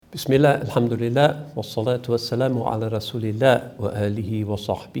Bismillah, alhamdulillah, wassalatu wassalamu ala rasulillah wa alihi wa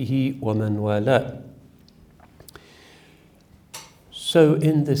sahbihi wa man wala. So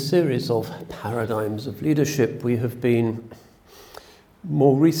in this series of paradigms of leadership, we have been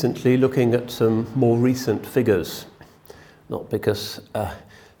more recently looking at some more recent figures, not because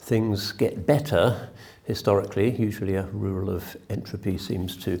things get better historically, usually a rule of entropy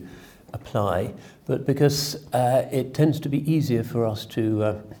seems to apply, but because it tends to be easier for us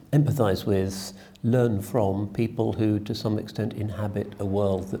to empathize with, learn from people who to some extent inhabit a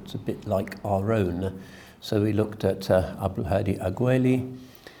world that's a bit like our own. So we looked at Abdul Hadi Agweli,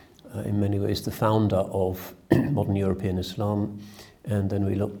 in many ways the founder of modern European Islam, and then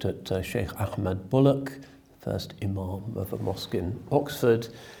we looked at Sheikh Ahmad Bullock, first Imam of a mosque in Oxford,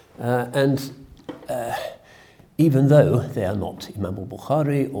 and even though they are not Imam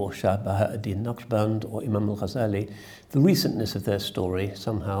al-Bukhari or Shah Bahauddin Naqshband or Imam al-Ghazali, the recentness of their story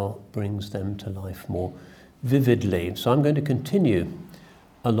somehow brings them to life more vividly. So I'm going to continue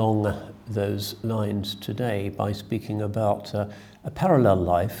along those lines today by speaking about a parallel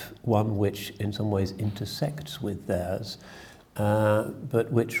life, one which in some ways intersects with theirs,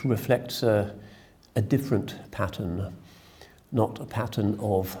 but which reflects a different pattern. Not a pattern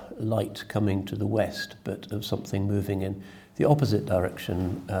of light coming to the west, but of something moving in the opposite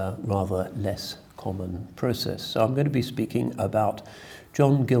direction, rather less common process. So I'm going to be speaking about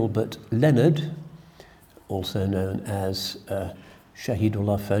John Gilbert Lennard, also known as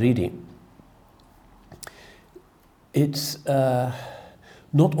Shahidullah Faridi. It's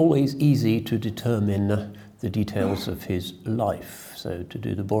not always easy to determine the details of his life, so to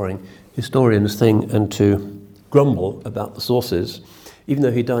do the boring historian's thing and to grumble about the sources, even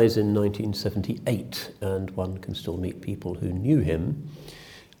though he dies in 1978 and one can still meet people who knew him.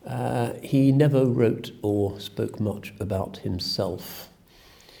 He never wrote or spoke much about himself.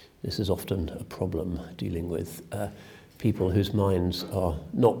 This is often a problem dealing with people whose minds are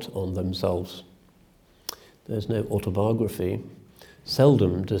not on themselves. There's no autobiography.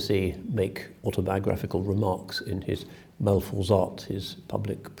 Seldom does he make autobiographical remarks in his Malfuzat, his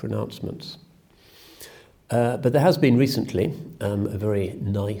public pronouncements. But there has been recently a very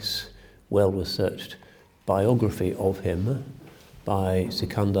nice, well-researched biography of him by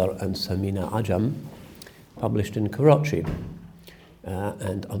Sikandar and Samina Ajam, published in Karachi.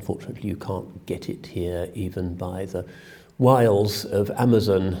 And unfortunately you can't get it here even by the wiles of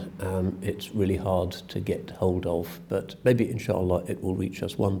Amazon. It's really hard to get hold of, but maybe inshallah it will reach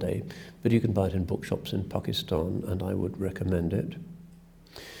us one day. But you can buy it in bookshops in Pakistan, and I would recommend it.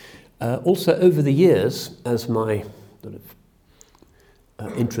 Also, over the years, as my sort of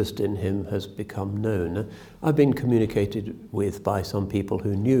interest in him has become known, I've been communicated with by some people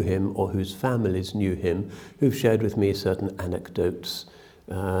who knew him or whose families knew him, who've shared with me certain anecdotes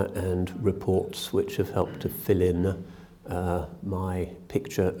and reports which have helped to fill in my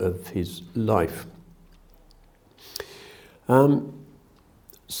picture of his life.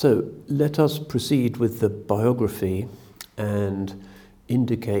 So let us proceed with the biography and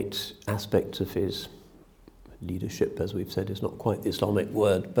indicate aspects of his leadership. As we've said, is not quite the Islamic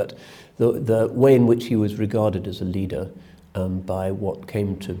word, but the way in which he was regarded as a leader by what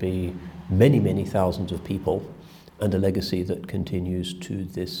came to be many, many thousands of people, and a legacy that continues to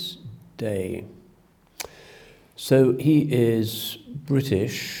this day. So he is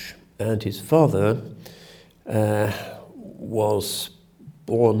British, and his father was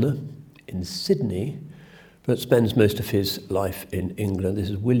born in Sydney, but spends most of his life in England. This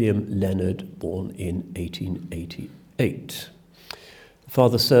is William Lennard, born in 1888. The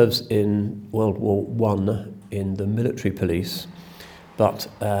father serves in World War I in the military police, but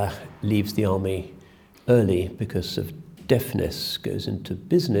leaves the army early because of deafness, goes into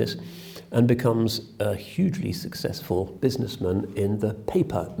business, and becomes a hugely successful businessman in the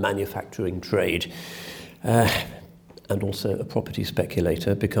paper manufacturing trade. And also a property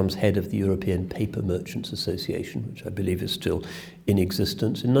speculator, becomes head of the European Paper Merchants Association, which I believe is still in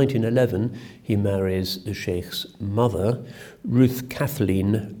existence. In 1911, he marries the Sheikh's mother, Ruth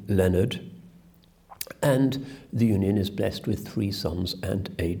Kathleen Lennard, and the union is blessed with 3 sons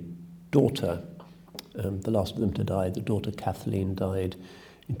and a daughter. The last of them to die, the daughter Kathleen, died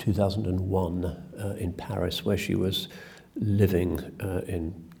in 2001 in Paris, where she was living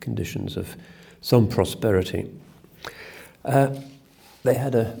in conditions of some prosperity. They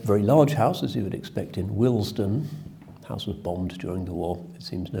had a very large house, as you would expect, in Willesden. The house was bombed during the war. It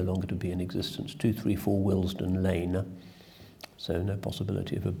seems no longer to be in existence. 234 Willesden Lane. So no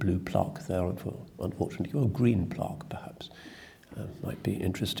possibility of a blue plaque there, unfortunately, or a green plaque, perhaps. Might be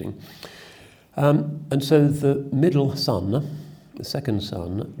interesting. And so the middle son the second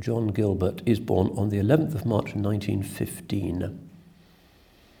son, John Gilbert, is born on the 11th of March 1915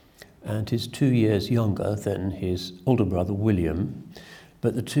 and is 2 years younger than his older brother William,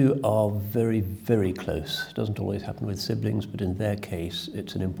 but the two are very, very close. It doesn't always happen with siblings, but in their case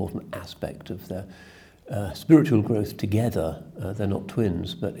it's an important aspect of their spiritual growth together. They're not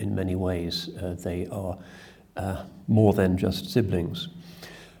twins, but in many ways they are more than just siblings.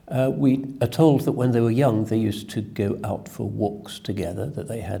 We are told that when they were young, they used to go out for walks together, that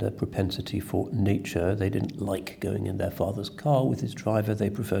they had a propensity for nature. They didn't like going in their father's car with his driver. They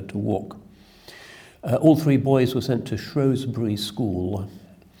preferred to walk. All three boys were sent to Shrewsbury School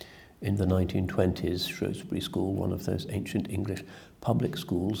in the 1920s. Shrewsbury School, one of those ancient English public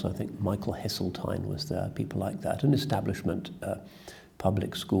schools. I think Michael Heseltine was there, people like that, an establishment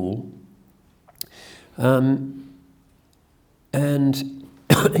public school. And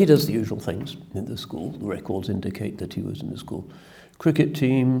he does the usual things in the school. The records indicate that he was in the school cricket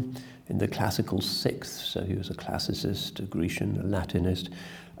team, in the classical sixth, so he was a classicist, a Grecian, a Latinist,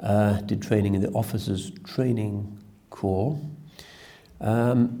 did training in the Officers' Training Corps.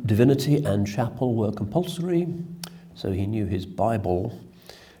 Divinity and chapel were compulsory, so he knew his Bible,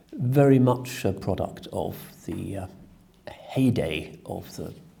 very much a product of the heyday of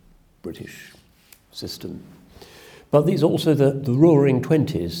the British system. But these are also the roaring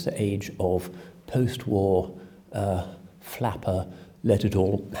 20s, the age of post-war flapper, let it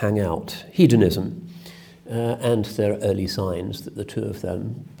all hang out hedonism. And there are early signs that the two of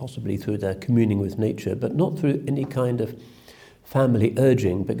them, possibly through their communing with nature, but not through any kind of family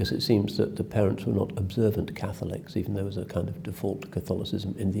urging, because it seems that the parents were not observant Catholics, even though there was a kind of default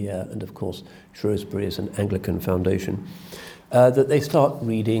Catholicism in the air, and of course Shrewsbury is an Anglican foundation, that they start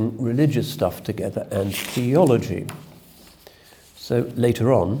reading religious stuff together and theology. So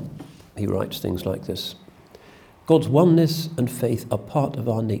later on, he writes things like this: God's oneness and faith are part of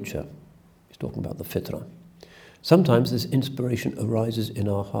our nature. He's talking about the fitrah. Sometimes this inspiration arises in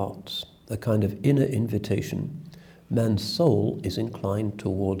our hearts, a kind of inner invitation. Man's soul is inclined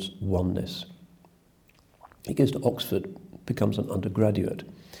towards oneness. He goes to Oxford, becomes an undergraduate,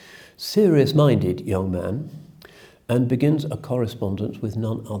 serious-minded young man, and begins a correspondence with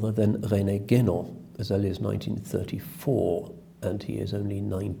none other than René Guénon as early as 1934, and he is only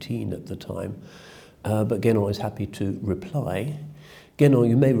 19 at the time. But Guénon is happy to reply. Guénon,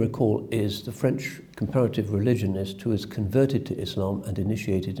 you may recall, is the French comparative religionist who was converted to Islam and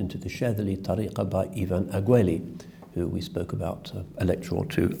initiated into the Shadhili Tariqa by Ivan Agueli, who we spoke about a lecture or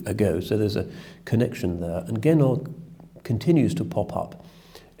two ago. So there's a connection there. And Guénon continues to pop up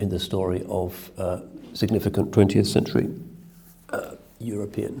in the story of significant 20th century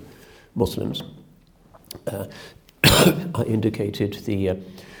European Muslims. I indicated the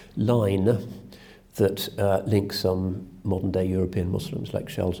line that links some modern-day European Muslims like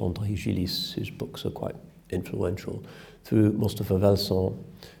Charles-André Gillis, whose books are quite influential, through Mustafa Valsan,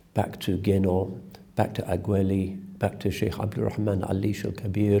 back to Guénon, back to Agueli, back to Sheikh Abdul Rahman Alish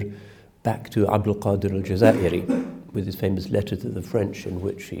al-Kabir, back to Abdul Qadir al-Jazairi, with his famous letter to the French in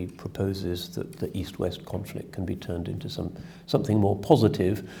which he proposes that the East-West conflict can be turned into something more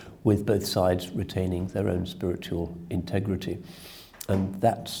positive, with both sides retaining their own spiritual integrity. And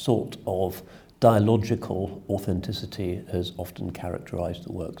that sort of dialogical authenticity has often characterized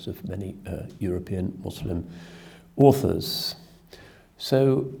the works of many European Muslim authors.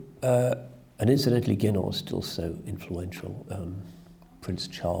 So, and incidentally, Guénon is still so influential. Prince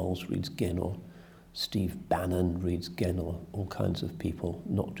Charles reads Guénon, Steve Bannon reads Guénon, all kinds of people,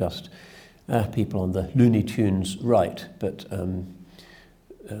 not just people on the Looney Tunes right, but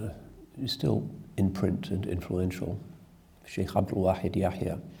still in print and influential. Sheikh Abdul Wahid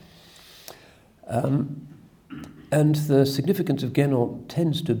Yahya. And the significance of Guénon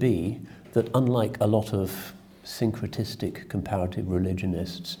tends to be that, unlike a lot of syncretistic comparative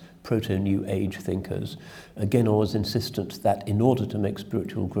religionists, proto-New Age thinkers, Guénon was insistent that in order to make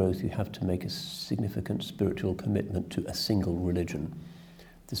spiritual growth, you have to make a significant spiritual commitment to a single religion.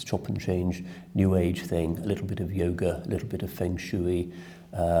 This chop and change New Age thing, a little bit of yoga, a little bit of Feng Shui,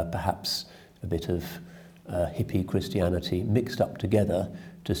 perhaps a bit of hippie Christianity mixed up together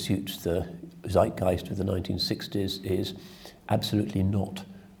to suit the zeitgeist of the 1960s is absolutely not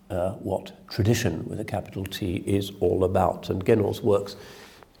what tradition with a capital T is all about. And Guénon's works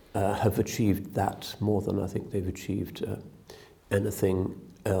have achieved that more than I think they've achieved anything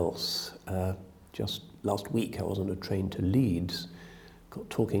else. Just last week I was on a train to Leeds, got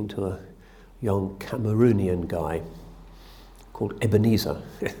talking to a young Cameroonian guy called Ebenezer.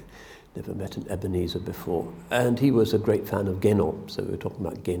 Never met an Ebenezer before. And he was a great fan of Guénon, so we were talking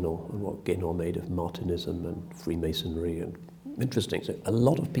about Guénon and what Guénon made of Martinism and Freemasonry and Interesting. So a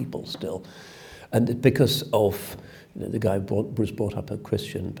lot of people still, and because of the guy was brought up a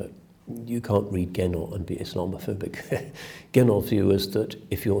Christian, but you can't read Guénon and be Islamophobic. Guénon's view is that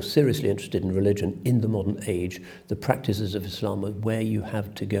if you're seriously interested in religion in the modern age, the practices of Islam are where you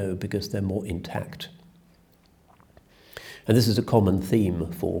have to go because they're more intact. And this is a common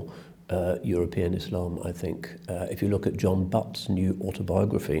theme for European Islam, I think. If you look at John Butt's new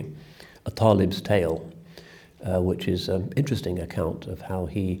autobiography, A Talib's Tale, which is an interesting account of how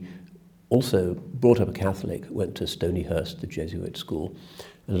he also brought up a Catholic, went to Stonyhurst, the Jesuit school,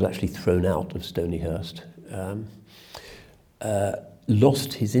 and was actually thrown out of Stonyhurst.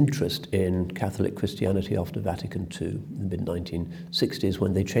 Lost his interest in Catholic Christianity after Vatican II in the mid-1960s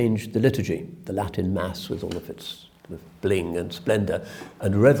when they changed the liturgy, the Latin Mass with all of its bling and splendour,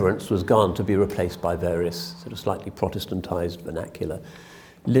 and reverence was gone to be replaced by various sort of slightly Protestantized vernacular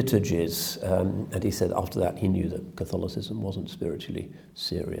liturgies. And he said after that he knew that Catholicism wasn't spiritually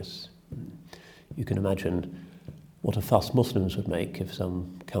serious. You can imagine what a fuss Muslims would make if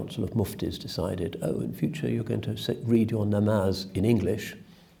some council of muftis decided, in future you're going to read your namaz in English,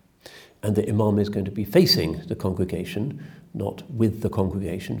 and the imam is going to be facing the congregation, not with the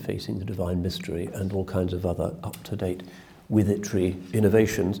congregation, facing the divine mystery and all kinds of other up-to-date withitry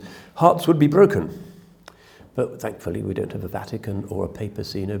innovations. Hearts would be broken. But thankfully we don't have a Vatican or a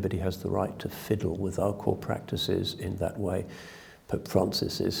papacy. Nobody has the right to fiddle with our core practices in that way. Pope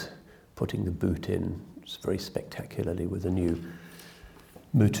Francis is putting the boot in very spectacularly with a new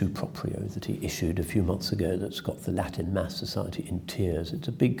motu proprio that he issued a few months ago that's got the Latin Mass Society in tears. It's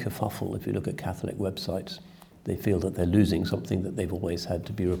a big kerfuffle if you look at Catholic websites. They feel that they're losing something that they've always had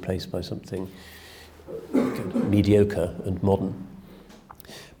to be replaced by something mediocre and modern.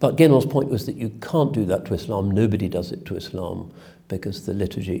 But Guénon's point was that you can't do that to Islam. Nobody does it to Islam because the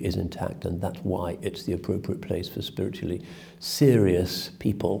liturgy is intact, and that's why it's the appropriate place for spiritually serious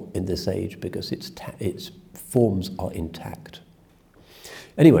people in this age, because its forms are intact.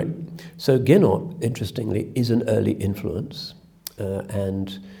 Anyway, so Guénon, interestingly, is an early influence,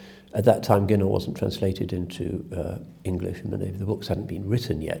 and at that time Guénon wasn't translated into English, and many of the books hadn't been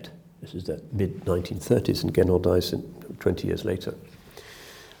written yet. This is the mid-1930s, and Guénon dies 20 years later.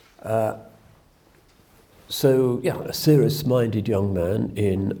 A serious-minded young man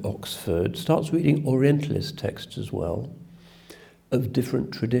in Oxford starts reading Orientalist texts as well, of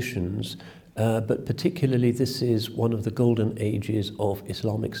different traditions, but particularly this is one of the golden ages of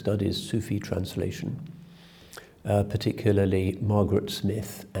Islamic studies, Sufi translation, particularly Margaret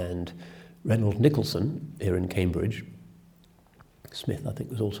Smith and Reynold Nicholson here in Cambridge. Smith, I think,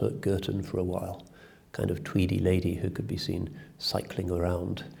 was also at Girton for a while, kind of tweedy lady who could be seen cycling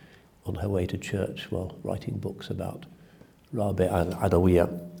around on her way to church while writing books about Rabi' al-Adawiyya.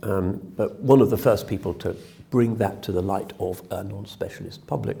 But one of the first people to bring that to the light of a non-specialist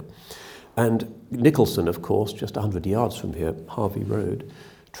public. And Nicholson, of course, just 100 yards from here, Harvey Road,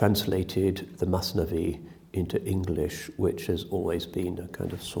 translated the Masnavi into English, which has always been a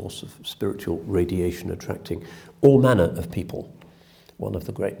kind of source of spiritual radiation, attracting all manner of people. One of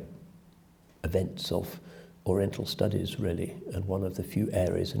the great events of Oriental studies, really, and one of the few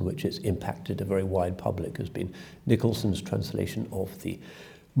areas in which it's impacted a very wide public has been Nicholson's translation of the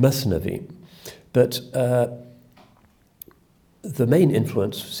Masnavi. But the main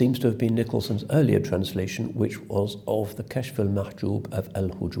influence seems to have been Nicholson's earlier translation, which was of the Kashf al-Mahjub of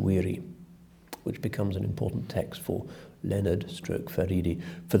al-Hujwiri, which becomes an important text for Lennard / Faridi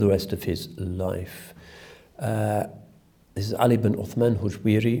for the rest of his life. This is Ali bin Uthman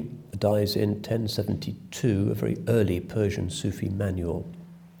Hujwiri, dies in 1072, a very early Persian Sufi manual.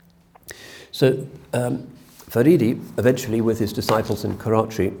 So Faridi, eventually with his disciples in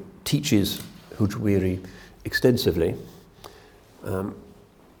Karachi, teaches Hujwiri extensively,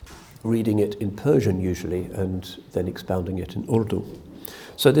 reading it in Persian usually and then expounding it in Urdu.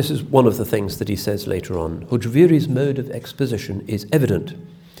 So this is one of the things that he says later on. Hujwiri's mode of exposition is evident.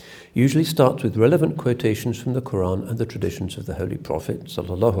 Usually starts with relevant quotations from the Quran and the traditions of the Holy Prophet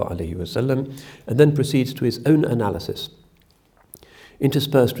ﷺ, and then proceeds to his own analysis,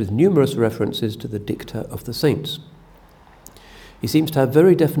 interspersed with numerous references to the dicta of the saints. He seems to have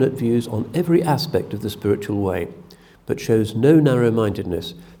very definite views on every aspect of the spiritual way, but shows no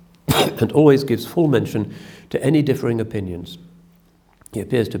narrow-mindedness and always gives full mention to any differing opinions. He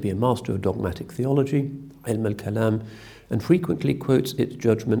appears to be a master of dogmatic theology, ilm al-kalam, and frequently quotes its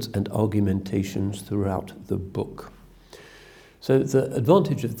judgments and argumentations throughout the book. So the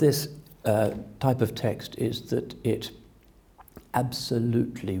advantage of this type of text is that it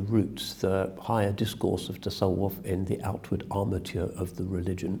absolutely roots the higher discourse of tasawwuf in the outward armature of the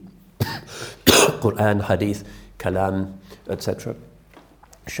religion. Quran, Hadith, kalam, etc.,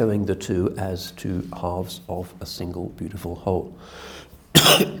 showing the two as two halves of a single beautiful whole.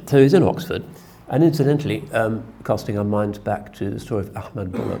 So he's in Oxford, and incidentally, casting our minds back to the story of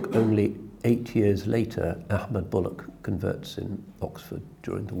Ahmad Bullock, only 8 years later, Ahmad Bullock converts in Oxford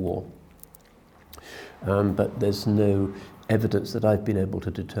during the war. But there's no evidence that I've been able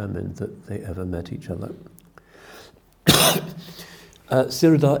to determine that they ever met each other.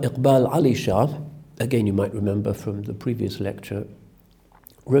 Sirda Iqbal Ali Shah, again you might remember from the previous lecture,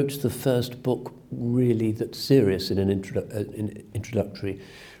 wrote the first book really that's serious in an introductory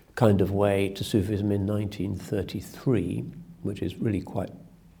kind of way to Sufism in 1933, which is really quite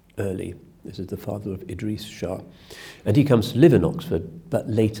early. This is the father of Idris Shah. And he comes to live in Oxford, but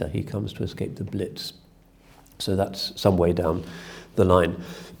later he comes to escape the Blitz. So that's some way down the line.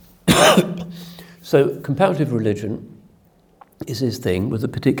 So comparative religion is his thing, with a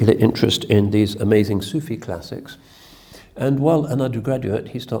particular interest in these amazing Sufi classics. And while an undergraduate,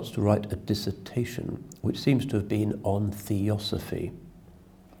 he starts to write a dissertation, which seems to have been on theosophy.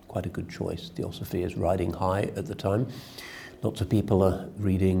 Quite a good choice. Theosophy is riding high at the time. Lots of people are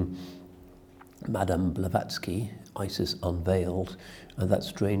reading Madame Blavatsky, Isis Unveiled, and that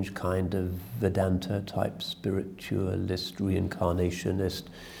strange kind of Vedanta-type spiritualist, reincarnationist,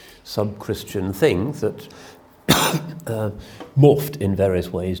 sub-Christian thing that morphed in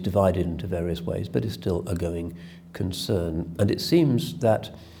various ways, divided into various ways, but is still a going concern. And it seems that,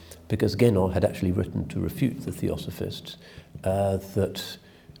 because Guénon had actually written to refute the Theosophists, that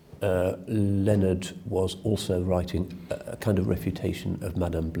Lennard was also writing a kind of refutation of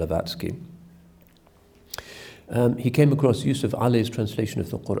Madame Blavatsky. He came across Yusuf Ali's translation of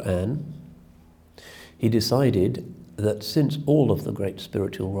the Quran. He decided that since all of the great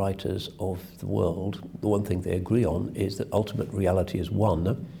spiritual writers of the world, the one thing they agree on is that ultimate reality is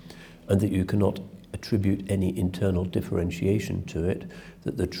one, and that you cannot attribute any internal differentiation to it,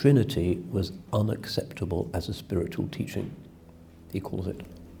 that the Trinity was unacceptable as a spiritual teaching. He calls it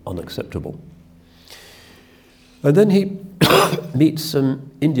unacceptable. And then he meets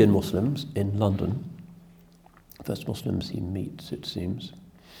some Indian Muslims in London. First Muslims he meets, it seems.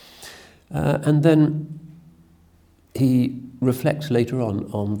 And then he reflects later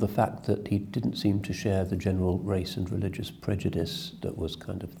on the fact that he didn't seem to share the general race and religious prejudice that was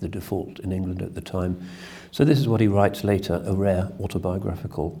kind of the default in England at the time. So this is what he writes later, a rare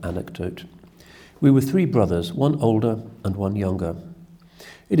autobiographical anecdote. We were 3 brothers, one older and one younger.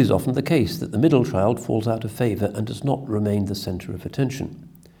 It is often the case that the middle child falls out of favour and does not remain the centre of attention.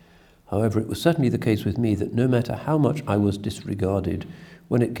 However, it was certainly the case with me that no matter how much I was disregarded,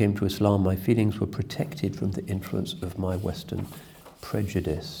 when it came to Islam, my feelings were protected from the influence of my Western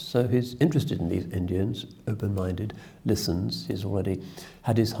prejudice. So he's interested in these Indians, open-minded, listens. He's already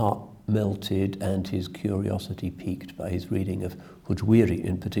had his heart melted and his curiosity piqued by his reading of Hujwiri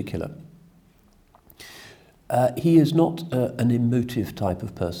in particular. He is not an emotive type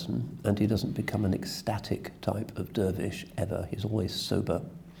of person, and he doesn't become an ecstatic type of dervish ever. He's always sober.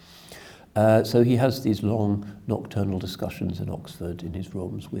 So he has these long nocturnal discussions in Oxford in his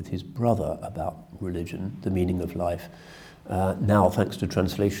rooms with his brother about religion, the meaning of life. Now, thanks to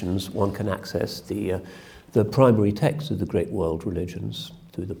translations, one can access the primary texts of the great world religions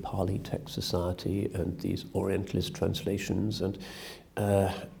through the Pali Text Society and these Orientalist translations. And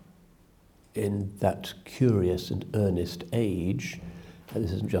in that curious and earnest age,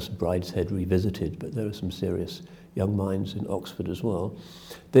 this isn't just Brideshead Revisited, but there are some serious young minds in Oxford as well,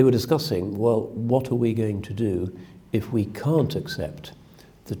 they were discussing, well, what are we going to do if we can't accept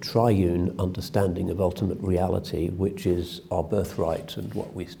the triune understanding of ultimate reality, which is our birthright and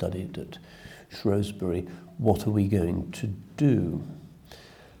what we studied at Shrewsbury? What are we going to do?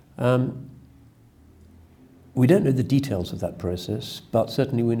 We don't know the details of that process, but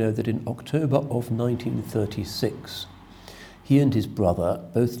certainly we know that in October of 1936, he and his brother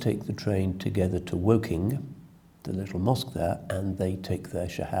both take the train together to Woking, the little mosque there, and they take their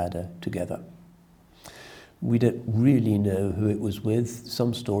Shahada together. We don't really know who it was with.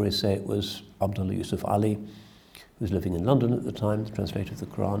 Some stories say it was Abdullah Yusuf Ali, who was living in London at the time, the translator of the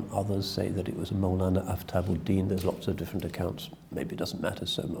Quran. Others say that it was Maulana Aftabuddin. There's lots of different accounts. Maybe it doesn't matter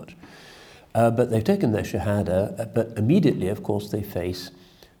so much. But they've taken their Shahada, but immediately, of course, they face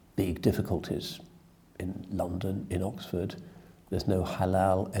big difficulties in London, in Oxford. There's no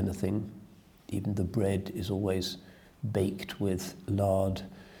halal anything. Even the bread is always baked with lard.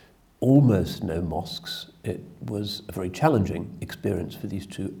 Almost no mosques. It was a very challenging experience for these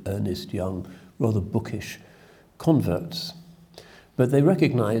two earnest, young, rather bookish converts. But they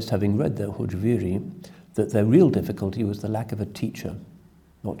recognized, having read their Hujwiri, that their real difficulty was the lack of a teacher,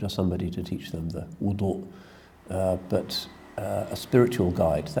 not just somebody to teach them the wudu but a spiritual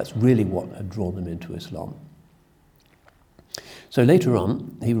guide. That's really what had drawn them into Islam. So later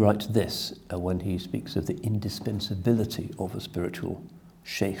on, he writes this when he speaks of the indispensability of a spiritual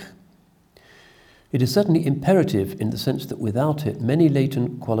sheikh. It is certainly imperative in the sense that without it, many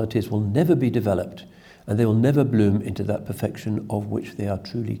latent qualities will never be developed, and they will never bloom into that perfection of which they are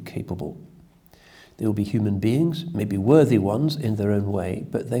truly capable. They will be human beings, maybe worthy ones in their own way,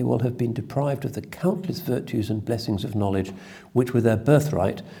 but they will have been deprived of the countless virtues and blessings of knowledge which were their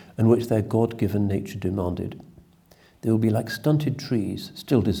birthright and which their God-given nature demanded. They will be like stunted trees,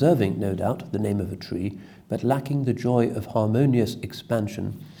 still deserving, no doubt, the name of a tree, but lacking the joy of harmonious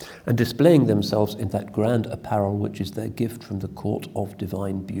expansion and displaying themselves in that grand apparel which is their gift from the court of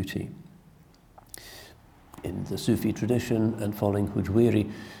divine beauty. In the Sufi tradition and following Hujwiri,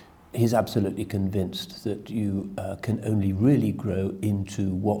 he's absolutely convinced that you can only really grow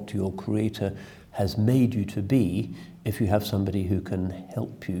into what your Creator has made you to be if you have somebody who can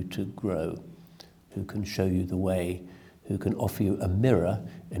help you to grow, who can show you the way, who can offer you a mirror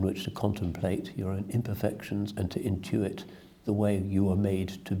in which to contemplate your own imperfections and to intuit the way you are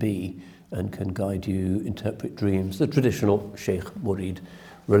made to be and can guide you, interpret dreams, the traditional sheikh-murid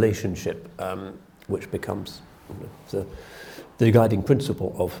relationship, which becomes the guiding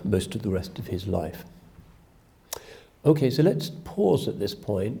principle of most of the rest of his life. Okay, so let's pause at this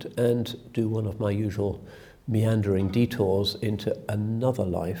point and do one of my usual meandering detours into another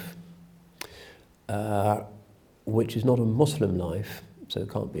life, which is not a Muslim life, so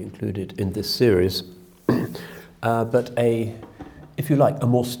can't be included in this series, but if you like, a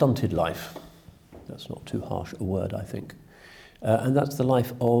more stunted life. That's not too harsh a word, I think. And that's the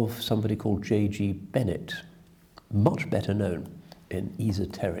life of somebody called J.G. Bennett, much better known in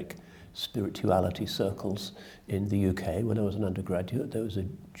esoteric spirituality circles in the UK. When I was an undergraduate, there was a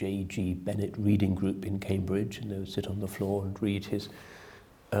J.G. Bennett reading group in Cambridge, and they would sit on the floor and read his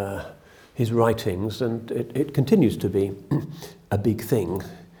writings, and it continues to be a big thing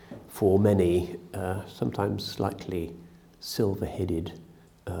for many, sometimes slightly silver-headed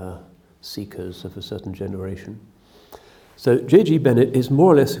seekers of a certain generation. So J.G. Bennett is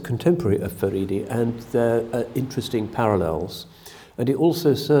more or less a contemporary of Faridi, and there are interesting parallels. And it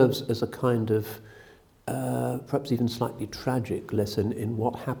also serves as a kind of, perhaps even slightly tragic lesson in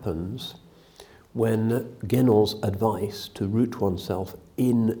what happens when Guénon's advice to root oneself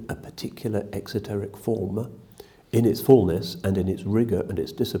in a particular exoteric form, in its fullness and in its rigour and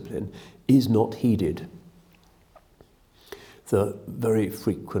its discipline, is not heeded. The very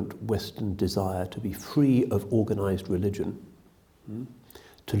frequent Western desire to be free of organised religion,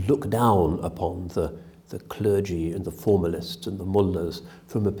 to look down upon the clergy and the formalists and the mullahs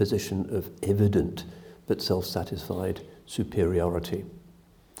from a position of evident but self-satisfied superiority.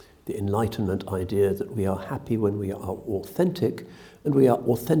 The Enlightenment idea that we are happy when we are authentic, and we are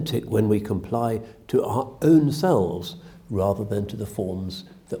authentic when we comply to our own selves rather than to the forms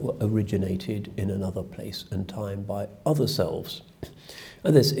that were originated in another place and time by other selves.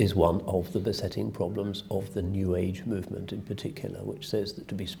 And this is one of the besetting problems of the New Age movement in particular, which says that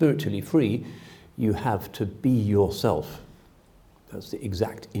to be spiritually free, you have to be yourself. That's the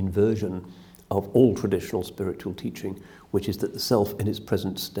exact inversion of all traditional spiritual teaching, which is that the self in its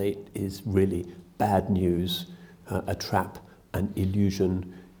present state is really bad news, a trap, an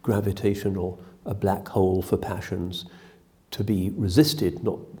illusion, gravitational, a black hole for passions, to be resisted,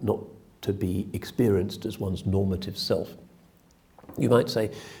 not to be experienced as one's normative self. You might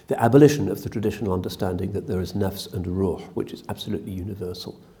say the abolition of the traditional understanding that there is nafs and ruh, which is absolutely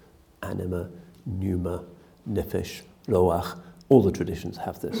universal. Anima, pneuma, nefesh, roach, all the traditions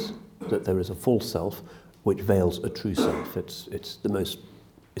have this, that there is a false self which veils a true self. It's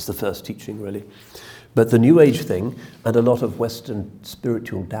the first teaching, really. But the New Age thing, and a lot of Western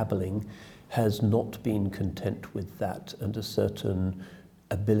spiritual dabbling, has not been content with that, and a certain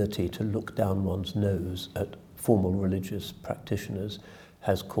ability to look down one's nose at formal religious practitioners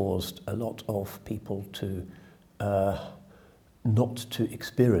has caused a lot of people to not to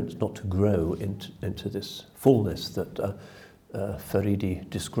experience, not to grow into this fullness that Faridi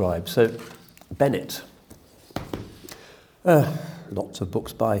describes. So Bennett, lots of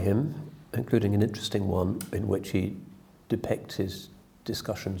books by him, including an interesting one in which he depicts his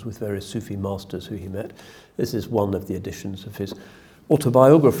discussions with various Sufi masters who he met. This is one of the editions of his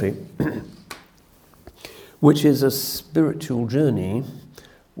autobiography, which is a spiritual journey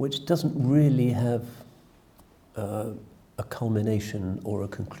which doesn't really have a culmination or a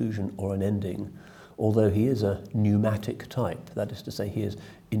conclusion or an ending, although he is a pneumatic type. That is to say, he is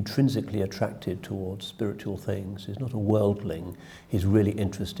intrinsically attracted towards spiritual things. He's not a worldling. He's really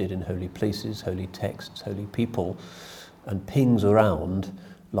interested in holy places, holy texts, holy people, and pings around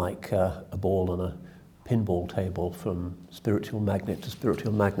like a ball on a pinball table from spiritual magnet to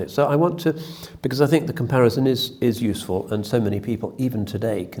spiritual magnet. So I want to, because I think the comparison is useful, and so many people even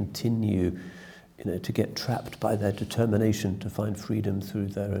today continue, to get trapped by their determination to find freedom through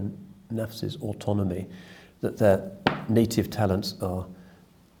their own nafs's autonomy, that their native talents are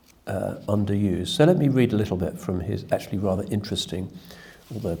underused. So let me read a little bit from his actually rather interesting,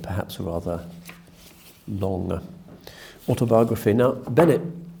 although perhaps rather long autobiography. Now, Bennett,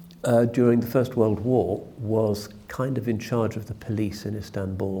 during the First World War, was kind of in charge of the police in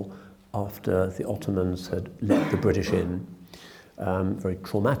Istanbul after the Ottomans had let the British in. Very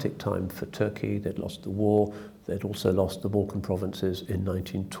traumatic time for Turkey. They'd lost the war. They'd also lost the Balkan provinces in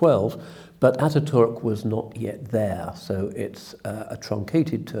 1912. But Ataturk was not yet there. So it's a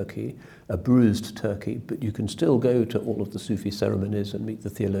truncated Turkey, a bruised Turkey, but you can still go to all of the Sufi ceremonies and meet the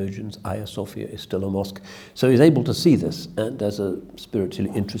theologians. Hagia Sophia is still a mosque. So he's able to see this, and as a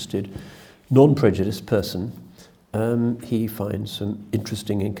spiritually interested, non-prejudiced person, he finds some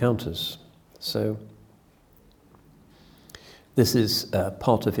interesting encounters. So this is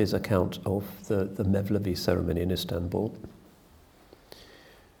part of his account of the Mevlevi ceremony in Istanbul.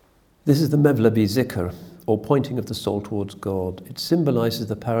 This is the Mevlevi zikr, or pointing of the soul towards God. It symbolizes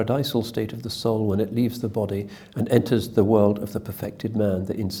the paradisal state of the soul when it leaves the body and enters the world of the perfected man,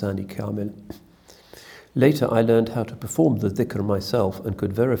 the insani kamil. Later I learned how to perform the dhikr myself and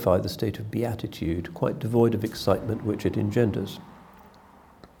could verify the state of beatitude, quite devoid of excitement which it engenders.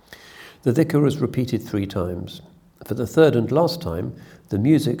 The dhikr was repeated 3 times. For the third and last time, the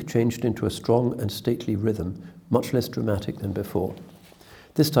music changed into a strong and stately rhythm, much less dramatic than before.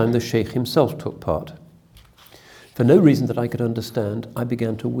 This time the Sheikh himself took part. For no reason that I could understand, I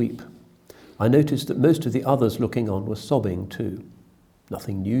began to weep. I noticed that most of the others looking on were sobbing too.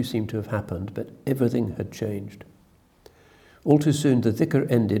 Nothing new seemed to have happened, but everything had changed. All too soon the dhikr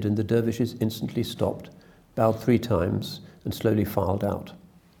ended and the dervishes instantly stopped, bowed 3 times, and slowly filed out.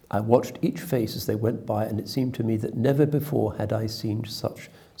 I watched each face as they went by, and it seemed to me that never before had I seen such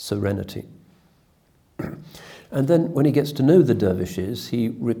serenity. And then when he gets to know the dervishes, he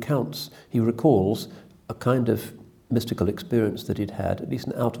recalls a kind of mystical experience that he'd had, at least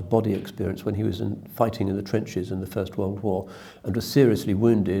an out-of-body experience, when he was fighting in the trenches in the First World War and was seriously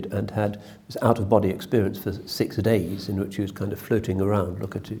wounded and had this out-of-body experience for 6 days in which he was kind of floating around,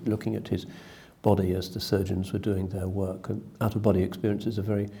 looking at his body as the surgeons were doing their work. And out-of-body experiences are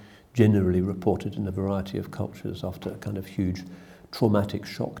very generally reported in a variety of cultures after a kind of huge traumatic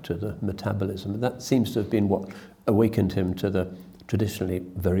shock to the metabolism. And that seems to have been what awakened him to the traditionally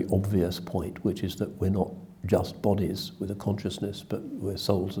very obvious point, which is that we're not just bodies with a consciousness, but we're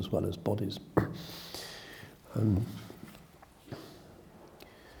souls as well as bodies.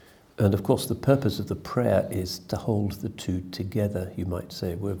 And of course the purpose of the prayer is to hold the two together, you might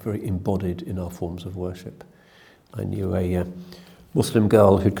say. We're very embodied in our forms of worship. I knew a Muslim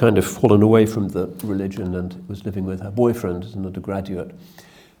girl who'd kind of fallen away from the religion and was living with her boyfriend as an undergraduate.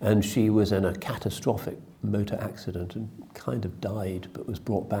 And she was in a catastrophic motor accident and kind of died, but was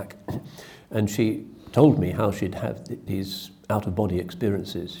brought back. And she told me how she'd have these out-of-body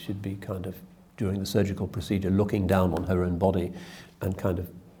experiences. She'd be kind of, during the surgical procedure, looking down on her own body and kind of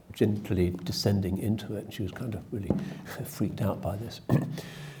gently descending into it. She was kind of really freaked out by this.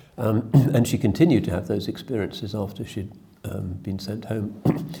 And she continued to have those experiences after she'd been sent home.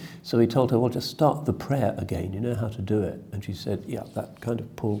 So he told her, well, just start the prayer again, you know how to do it. And she said, yeah, that kind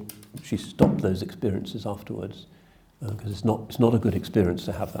of pulled, she stopped those experiences afterwards, because it's not a good experience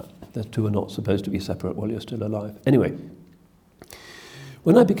to have that. The two are not supposed to be separate while you're still alive. Anyway,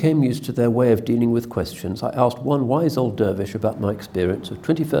 when I became used to their way of dealing with questions, I asked one wise old dervish about my experience of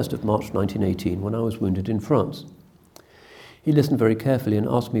 21st of March 1918 when I was wounded in France. He listened very carefully and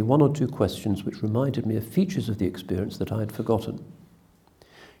asked me 1 or 2 questions which reminded me of features of the experience that I had forgotten.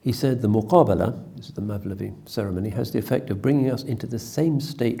 He said the muqabala, this is the Mevlevi ceremony, has the effect of bringing us into the same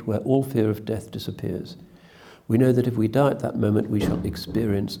state where all fear of death disappears. We know that if we die at that moment, we shall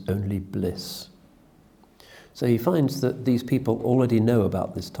experience only bliss. So he finds that these people already know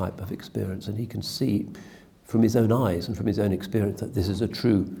about this type of experience, and he can see from his own eyes and from his own experience that this is a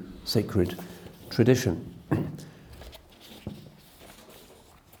true sacred tradition.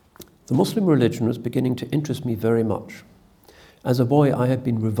 The Muslim religion was beginning to interest me very much. As a boy, I had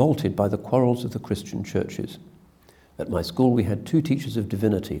been revolted by the quarrels of the Christian churches. At my school, we had 2 teachers of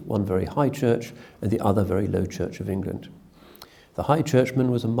divinity, one very high church and the other very low church of England. The high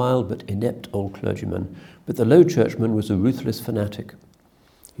churchman was a mild but inept old clergyman, but the low churchman was a ruthless fanatic.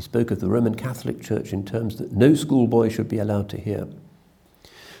 He spoke of the Roman Catholic Church in terms that no schoolboy should be allowed to hear.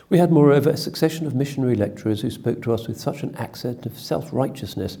 We had, moreover, a succession of missionary lecturers who spoke to us with such an accent of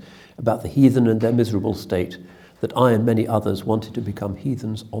self-righteousness about the heathen and their miserable state that I and many others wanted to become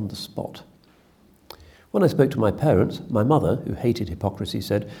heathens on the spot. When I spoke to my parents, my mother, who hated hypocrisy,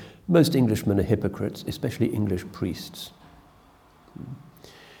 said, "Most Englishmen are hypocrites, especially English priests."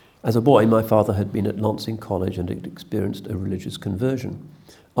 As a boy, my father had been at Lancing College and had experienced a religious conversion.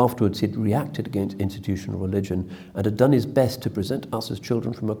 Afterwards, he'd reacted against institutional religion and had done his best to present us as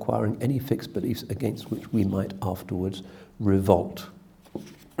children from acquiring any fixed beliefs against which we might afterwards revolt.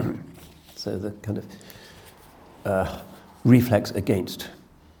 So the kind of reflex against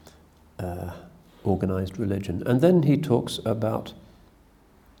organized religion. And then he talks about,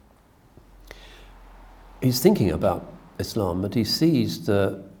 he's thinking about Islam, but he sees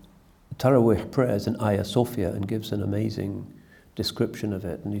the Tarawih prayers in Hagia Sophia and gives an amazing description of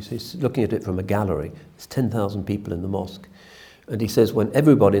it. And he's looking at it from a gallery. There's 10,000 people in the mosque. And he says when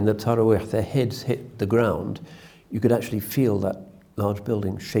everybody in the Tarawih, their heads hit the ground, you could actually feel that large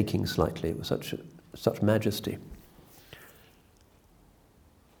building shaking slightly. It was such majesty.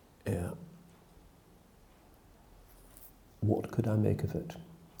 Yeah. What could I make of it?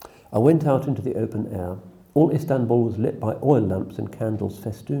 I went out into the open air. All Istanbul was lit by oil lamps and candles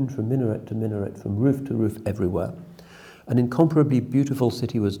festooned from minaret to minaret, from roof to roof everywhere. An incomparably beautiful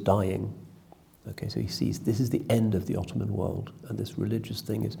city was dying. Okay, so he sees this is the end of the Ottoman world, and this religious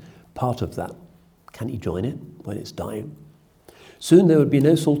thing is part of that. Can he join it when it's dying? Soon there would be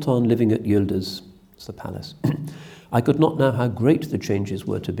no sultan living at Yildiz, it's the palace. I could not know how great the changes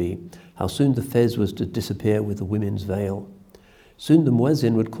were to be, how soon the fez was to disappear with the women's veil. Soon the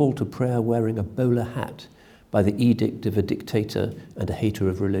muezzin would call to prayer wearing a bowler hat, by the edict of a dictator and a hater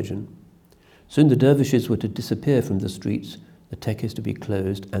of religion. Soon the dervishes were to disappear from the streets, the tekkes to be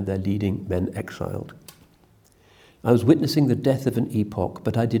closed, and their leading men exiled. I was witnessing the death of an epoch,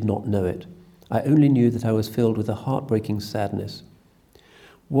 but I did not know it. I only knew that I was filled with a heartbreaking sadness.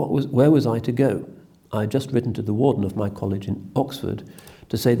 Where was I to go? I had just written to the warden of my college in Oxford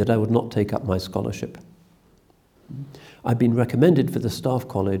to say that I would not take up my scholarship. I'd been recommended for the staff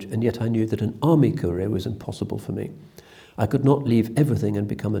college, and yet I knew that an army career was impossible for me. I could not leave everything and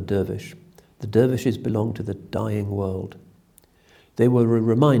become a dervish. The dervishes belonged to the dying world. They were a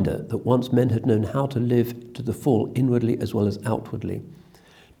reminder that once men had known how to live to the full inwardly as well as outwardly,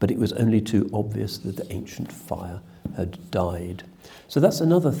 but it was only too obvious that the ancient fire had died. So that's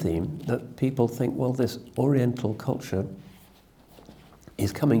another theme, that people think, well, this Oriental culture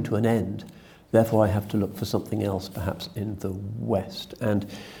is coming to an end. Therefore, I have to look for something else, perhaps in the West. And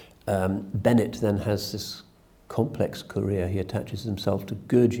Bennett then has this complex career. He attaches himself to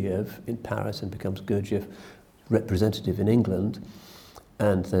Gurdjieff in Paris and becomes Gurdjieff representative in England.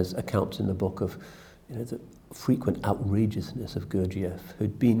 And there's accounts in the book of the frequent outrageousness of Gurdjieff,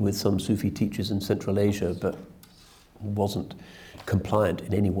 who'd been with some Sufi teachers in Central Asia, but wasn't compliant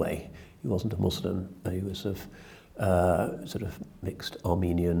in any way. He wasn't a Muslim. He was of sort of mixed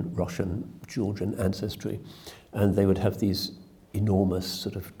Armenian, Russian, Georgian ancestry. And they would have these enormous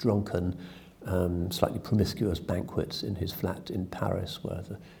sort of drunken, slightly promiscuous banquets in his flat in Paris where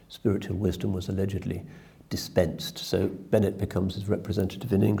the spiritual wisdom was allegedly dispensed. So Bennett becomes his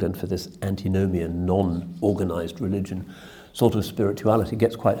representative in England for this antinomian, non-organized religion sort of spirituality,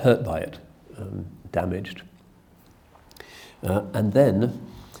 gets quite hurt by it, damaged. And then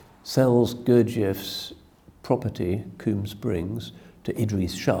sells Gurdjieff's property, Coombe Springs, to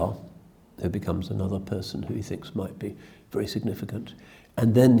Idris Shah, who becomes another person who he thinks might be very significant.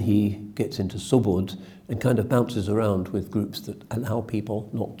 And then he gets into Subud and kind of bounces around with groups that allow people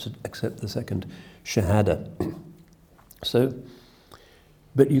not to accept the second Shahada. So,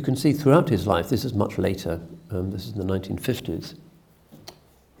 but you can see throughout his life, this is much later, this is in the 1950s,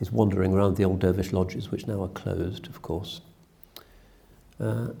 he's wandering around the old dervish lodges, which now are closed, of course.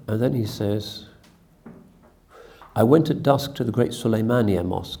 And then he says, I went at dusk to the great Suleymaniye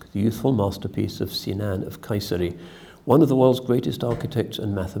Mosque, the youthful masterpiece of Sinan of Kayseri, one of the world's greatest architects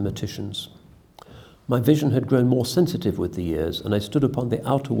and mathematicians. My vision had grown more sensitive with the years, and I stood upon the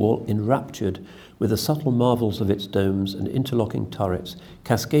outer wall enraptured with the subtle marvels of its domes and interlocking turrets,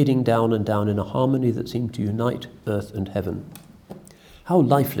 cascading down and down in a harmony that seemed to unite earth and heaven. How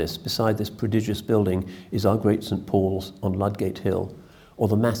lifeless beside this prodigious building is our great St. Paul's on Ludgate Hill, or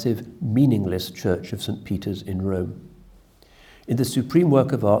the massive, meaningless church of St. Peter's in Rome. In this supreme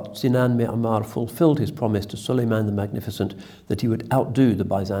work of art, Sinan Me'amar fulfilled his promise to Suleiman the Magnificent that he would outdo the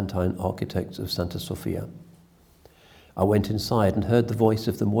Byzantine architects of Santa Sofia. I went inside and heard the voice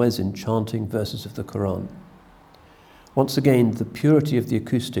of the muezzin chanting verses of the Quran. Once again, the purity of the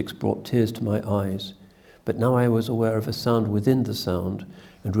acoustics brought tears to my eyes, but now I was aware of a sound within the sound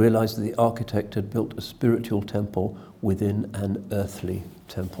and realized that the architect had built a spiritual temple within an earthly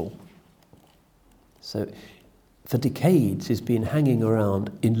temple. So, for decades, he's been hanging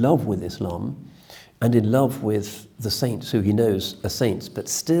around in love with Islam and in love with the saints who he knows are saints, but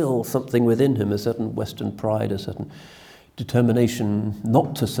still something within him, a certain Western pride, a certain determination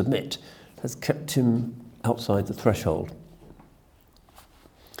not to submit, has kept him outside the threshold.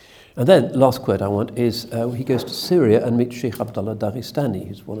 And then, last quote I want is, he goes to Syria and meets Sheikh Abdullah Daghestani,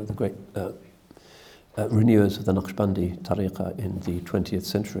 who's one of the great renewers of the Naqshbandi tariqah in the 20th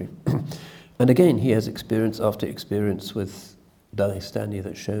century. And again, he has experience after experience with Daghestani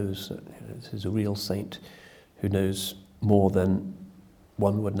that shows that this is a real saint who knows more than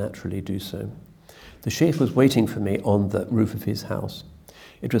one would naturally do so. The Sheikh was waiting for me on the roof of his house.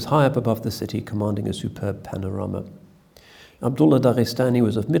 It was high up above the city, commanding a superb panorama. Abdullah Daghestani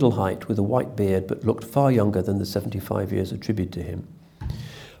was of middle height with a white beard, but looked far younger than the 75 years attributed to him.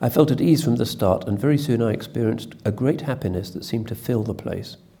 I felt at ease from the start, and very soon I experienced a great happiness that seemed to fill the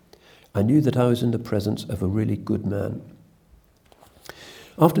place. I knew that I was in the presence of a really good man.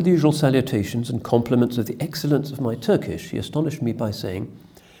 After the usual salutations and compliments of the excellence of my Turkish, he astonished me by saying,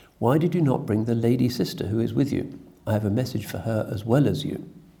 "Why did you not bring the lady sister who is with you? I have a message for her as well as you."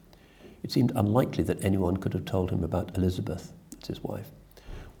 It seemed unlikely that anyone could have told him about Elizabeth, that's his wife.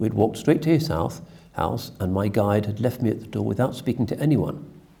 We had walked straight to his house, and my guide had left me at the door without speaking to anyone.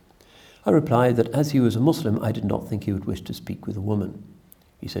 I replied that as he was a Muslim, I did not think he would wish to speak with a woman.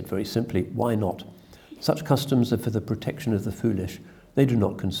 He said very simply, "Why not? Such customs are for the protection of the foolish. They do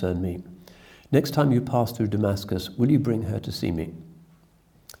not concern me. Next time you pass through Damascus, will you bring her to see me?"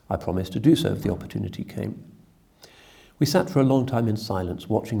 I promised to do so if the opportunity came. We sat for a long time in silence,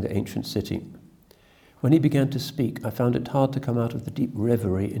 watching the ancient city. When he began to speak, I found it hard to come out of the deep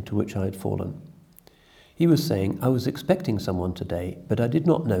reverie into which I had fallen. He was saying, "I was expecting someone today, but I did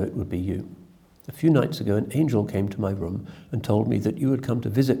not know it would be you. A few nights ago, an angel came to my room and told me that you had come to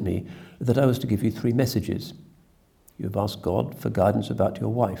visit me, that I was to give you 3 messages. You have asked God for guidance about your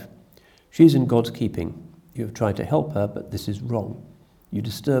wife. She is in God's keeping. You have tried to help her, but this is wrong. You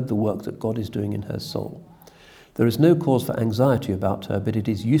disturb the work that God is doing in her soul. There is no cause for anxiety about her, but it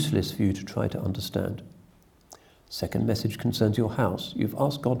is useless for you to try to understand. Second message concerns your house. You've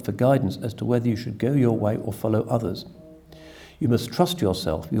asked God for guidance as to whether you should go your way or follow others. You must trust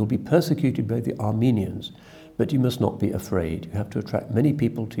yourself. You will be persecuted by the Armenians, but you must not be afraid. You have to attract many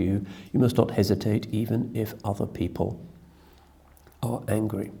people to you. You must not hesitate, even if other people are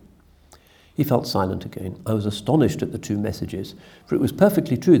angry." He felt silent again. I was astonished at the 2 messages, for it was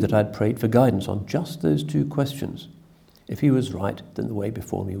perfectly true that I had prayed for guidance on just those 2 questions. If he was right, then the way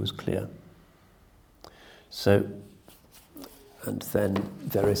before me was clear. So, and then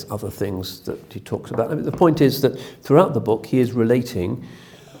various other things that he talks about. I mean, the point is that throughout the book he is relating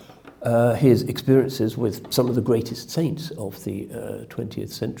his experiences with some of the greatest saints of the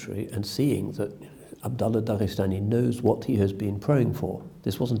 20th century and seeing that Abdullah Daghestani knows what he has been praying for.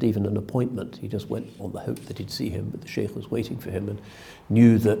 This wasn't even an appointment. He just went on the hope that he'd see him, but the Sheikh was waiting for him and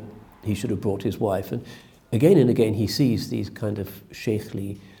knew that he should have brought his wife. And again he sees these kind of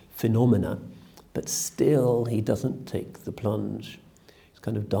sheikhly phenomena, but still he doesn't take the plunge. He's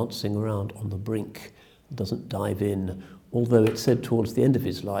kind of dancing around on the brink, doesn't dive in. Although it's said towards the end of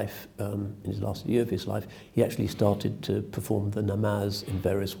his life, in his last year of his life, he actually started to perform the namaz in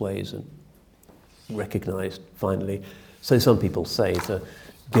various ways and recognized finally. So some people say the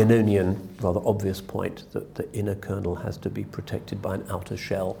Guénonian, rather obvious point that the inner kernel has to be protected by an outer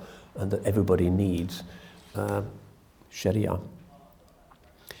shell and that everybody needs Sharia.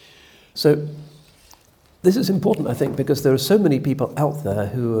 So this is important, I think, because there are so many people out there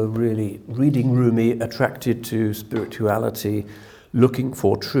who are really reading Rumi, attracted to spirituality, looking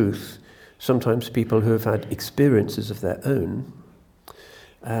for truth, sometimes people who have had experiences of their own,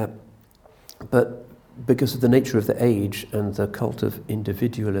 but because of the nature of the age and the cult of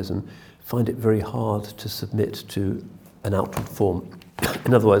individualism, find it very hard to submit to an outward form.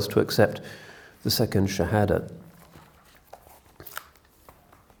 In other words, to accept the second Shahada.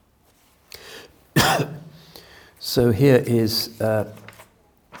 So here is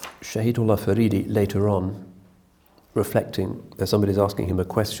Shahidullah Faridi later on reflecting, as somebody's asking him a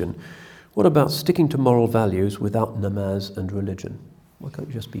question, what about sticking to moral values without namaz and religion? Why can't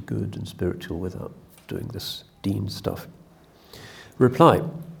you just be good and spiritual without doing this deen stuff? Reply,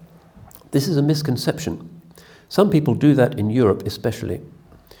 this is a misconception. Some people do that in Europe especially.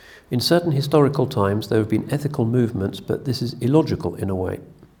 In certain historical times there have been ethical movements, but this is illogical in a way.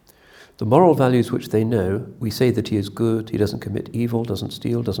 The moral values which they know, we say that he is good, he doesn't commit evil, doesn't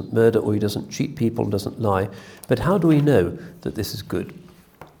steal, doesn't murder, or he doesn't cheat people, doesn't lie. But how do we know that this is good?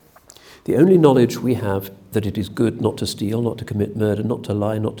 The only knowledge we have that it is good not to steal, not to commit murder, not to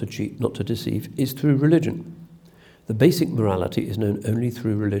lie, not to cheat, not to deceive, is through religion. The basic morality is known only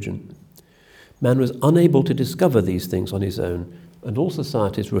through religion. Man was unable to discover these things on his own, and all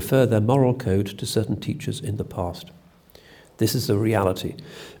societies refer their moral code to certain teachers in the past. This is the reality.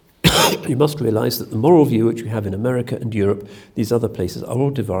 You must realize that the moral view which we have in America and Europe, these other places, are all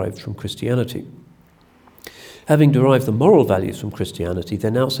derived from Christianity. Having derived the moral values from Christianity, they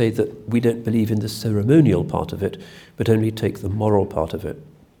now say that we don't believe in the ceremonial part of it, but only take the moral part of it.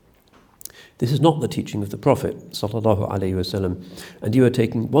 This is not the teaching of the Prophet, sallallahu alaihi wasallam, and you are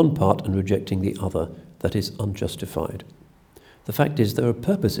taking one part and rejecting the other. That is unjustified. The fact is, there are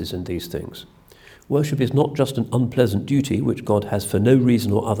purposes in these things. Worship is not just an unpleasant duty which God has for no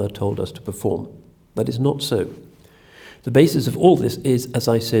reason or other told us to perform. That is not so. The basis of all this is, as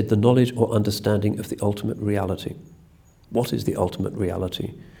I said, the knowledge or understanding of the ultimate reality. What is the ultimate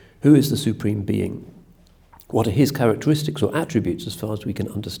reality? Who is the Supreme Being? What are his characteristics or attributes as far as we can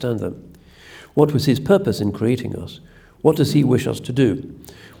understand them? What was his purpose in creating us? What does he wish us to do?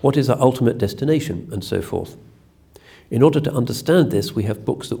 What is our ultimate destination? And so forth. In order to understand this, we have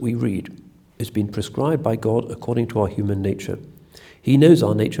books that we read. It's been prescribed by God according to our human nature. He knows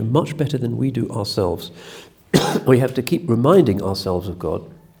our nature much better than we do ourselves. We have to keep reminding ourselves of God,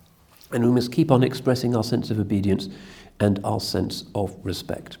 and we must keep on expressing our sense of obedience and our sense of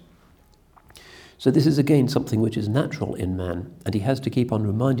respect. So this is again something which is natural in man, and he has to keep on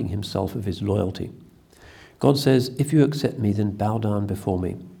reminding himself of his loyalty. God says, if you accept me, then bow down before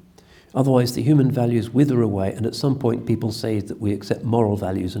me. Otherwise, the human values wither away, and at some point people say that we accept moral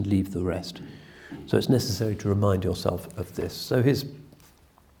values and leave the rest. So it's necessary to remind yourself of this. So he's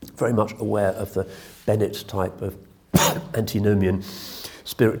very much aware of the Bennett type of antinomian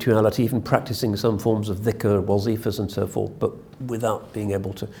spirituality, even practicing some forms of dhikr, wazifas and so forth, but without being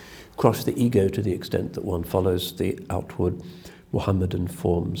able to crush the ego to the extent that one follows the outward Muhammadan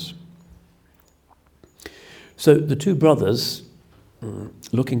forms. So the two brothers,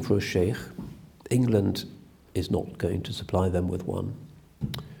 looking for a sheikh. England is not going to supply them with one,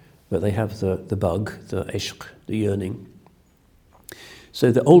 but they have the bug, the ishq, the yearning.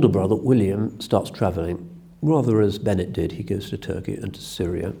 So the older brother, William, starts travelling, rather as Bennett did. He goes to Turkey and to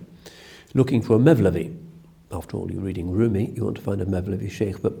Syria, looking for a Mevlevi. After all, you're reading Rumi, you want to find a Mevlevi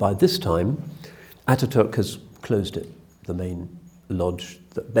sheikh, but by this time, Ataturk has closed it, the main lodge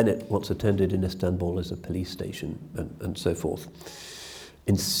that Bennett once attended in Istanbul as a police station, and so forth.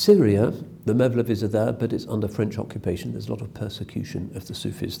 In Syria, the Mevlevis are there, but it's under French occupation. There's a lot of persecution of the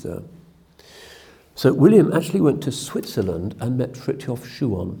Sufis there. So William actually went to Switzerland and met Fritjof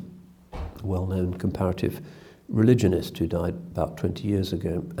Schuon, a well-known comparative religionist who died about 20 years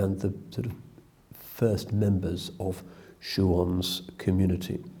ago, and the sort of first members of Schuon's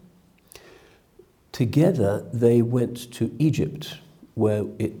community. Together, they went to Egypt, where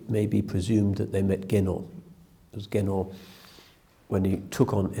it may be presumed that they met Guénon. Because Guénon, when he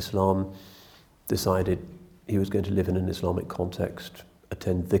took on Islam, decided he was going to live in an Islamic context,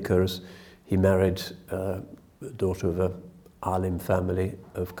 attend dhikrs. He married the daughter of an alim family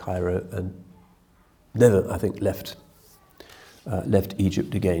of Cairo and never, I think, left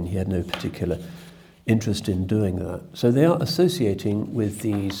Egypt again. He had no particular interest in doing that. So they are associating with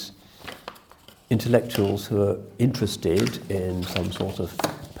these intellectuals who are interested in some sort of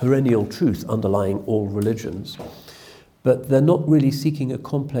perennial truth underlying all religions, but they're not really seeking a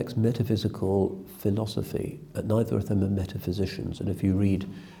complex metaphysical philosophy. Neither of them are metaphysicians, and if you read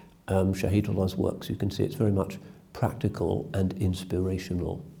Shahidullah's works, you can see it's very much practical and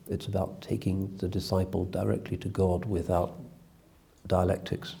inspirational. It's about taking the disciple directly to God without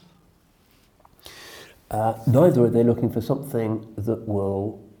dialectics. Neither are they looking for something that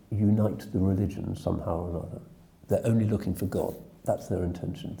will unite the religion somehow or another. They're only looking for God. That's their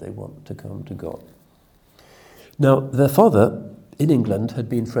intention. They want to come to God. Now, their father in England had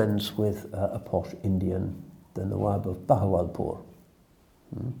been friends with a posh Indian, the Nawab of Bahawalpur.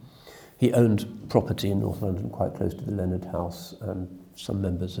 He owned property in North London, quite close to the Lennard House, and some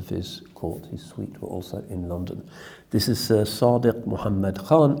members of his court, his suite, were also in London. This is Sir Sadiq Muhammad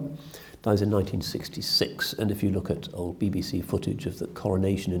Khan, dies in 1966, and if you look at old BBC footage of the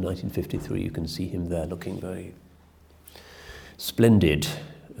coronation in 1953, you can see him there looking very splendid.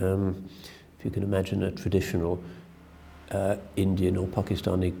 If you can imagine a traditional Indian or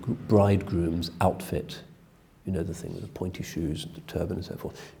Pakistani bridegroom's outfit, You know, the thing with the pointy shoes and the turban and so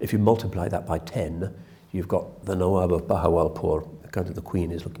forth. If you multiply that by 10, you've got the Nawab of Bahawalpur. Kind of the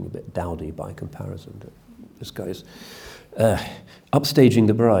Queen is looking a bit dowdy by comparison. This guy's upstaging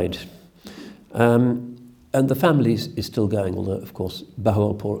the bride. And the family is still going, although, of course,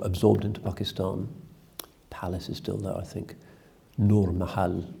 Bahawalpur absorbed into Pakistan. Palace is still there, I think. Nur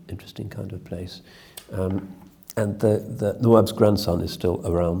Mahal, interesting kind of place. And the Nawab's grandson is still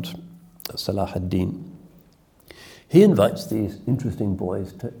around, Salah ad-Din. He invites these interesting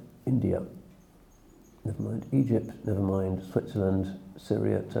boys to India. Never mind Egypt, never mind Switzerland,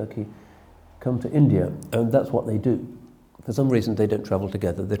 Syria, Turkey. Come to India, and that's what they do. For some reason, they don't travel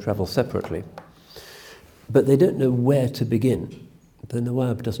together, they travel separately. But they don't know where to begin. The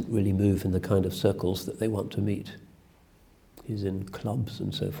Nawab doesn't really move in the kind of circles that they want to meet. He's in clubs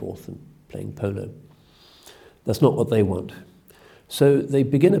and so forth and playing polo. That's not what they want. So they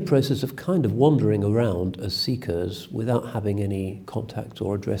begin a process of kind of wandering around as seekers without having any contacts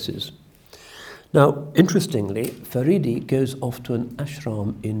or addresses. Now, interestingly, Faridi goes off to an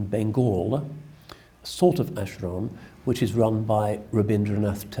ashram in Bengal, a sort of ashram, which is run by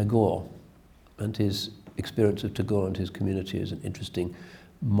Rabindranath Tagore, and his experience of Tagore and his community is an interesting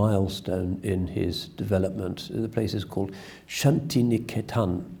milestone in his development. The place is called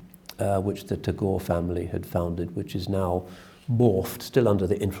Shantiniketan, which the Tagore family had founded, which is now morphed, still under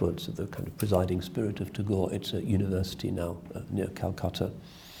the influence of the kind of presiding spirit of Tagore. It's a university now near Calcutta.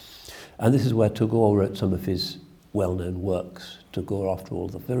 And this is where Tagore wrote some of his well-known works. Tagore, after all,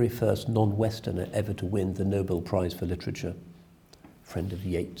 the very first non-Westerner ever to win the Nobel Prize for Literature. Friend of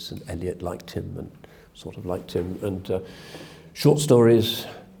Yeats, and Eliot liked him and sort of liked him. And short stories,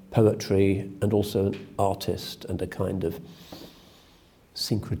 poetry, and also an artist and a kind of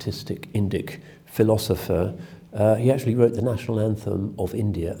syncretistic Indic philosopher. He actually wrote the national anthem of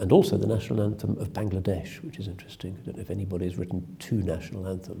India and also the national anthem of Bangladesh, which is interesting. I don't know if anybody's written two national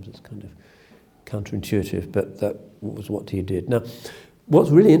anthems. It's kind of counterintuitive, but that was what he did. Now, what's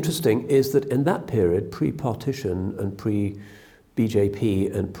really interesting is that in that period, pre-partition and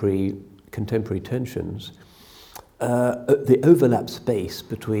pre-BJP and pre-contemporary tensions, the overlap space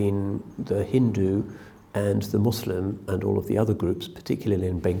between the Hindu and the Muslim and all of the other groups, particularly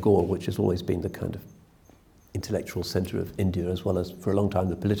in Bengal, which has always been the kind of intellectual centre of India, as well as for a long time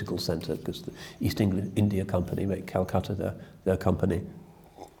the political centre, because the East India Company make Calcutta their company.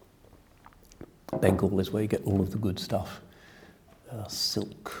 Bengal is where you get all of the good stuff,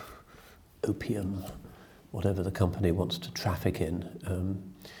 silk, opium, whatever the company wants to traffic in.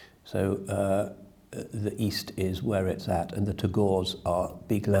 So the East is where it's at, and the Tagores are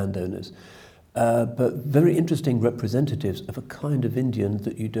big landowners. But very interesting representatives of a kind of Indian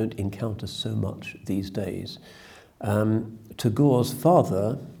that you don't encounter so much these days. Tagore's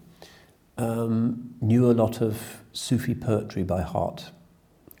father knew a lot of Sufi poetry by heart.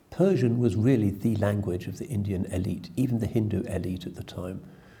 Persian was really the language of the Indian elite, even the Hindu elite at the time.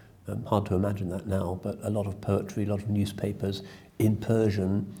 Hard to imagine that now, but a lot of poetry, a lot of newspapers in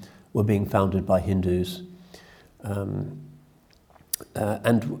Persian were being founded by Hindus.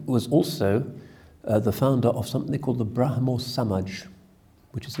 And was also the founder of something they call the Brahmo Samaj,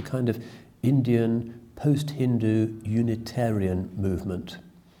 which is a kind of Indian post-Hindu Unitarian movement,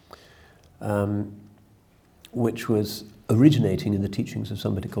 which was originating in the teachings of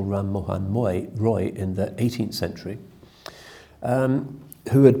somebody called Ram Mohan Roy in the 18th century,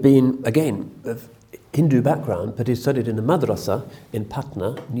 who had been, again, of Hindu background, but he studied in a madrasa in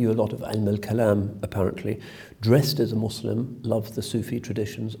Patna, knew a lot of ilm al-kalam, apparently, dressed as a Muslim, loved the Sufi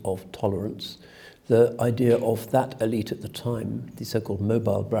traditions of tolerance. The idea of that elite at the time, the so-called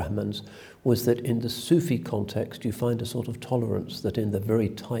mobile Brahmins, was that in the Sufi context you find a sort of tolerance that in the very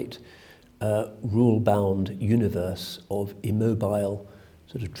tight, rule-bound universe of immobile,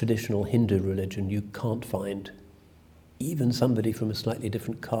 sort of traditional Hindu religion you can't find. Even somebody from a slightly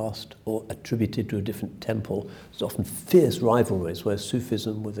different caste or attributed to a different temple. There's often fierce rivalries where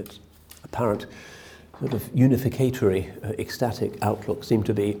Sufism, with its apparent sort of unificatory, ecstatic outlook, seemed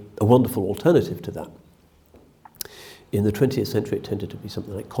to be a wonderful alternative to that. In the 20th century, it tended to be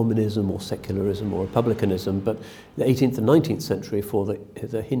something like communism or secularism or republicanism, but in the 18th and 19th century, for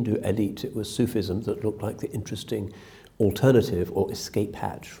the Hindu elite, it was Sufism that looked like the interesting alternative or escape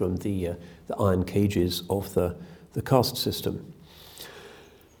hatch from the iron cages of the caste system.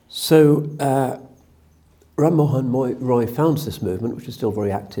 So Ram Mohan Roy founds this movement, which is still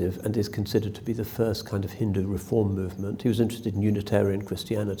very active and is considered to be the first kind of Hindu reform movement. He was interested in Unitarian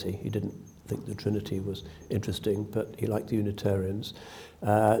Christianity. He didn't think the Trinity was interesting, but he liked the Unitarians.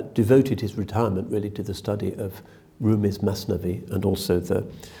 Devoted his retirement really to the study of Rumi's Masnavi and also the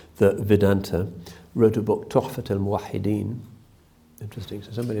Vedanta, wrote a book, Tuhfat al-Muwahhideen. Interesting.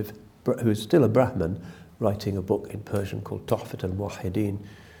 So somebody who's still a Brahmin writing a book in Persian called Tuhfat al-Muwahhideen,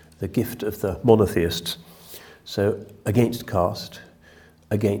 the gift of the monotheists. So against caste,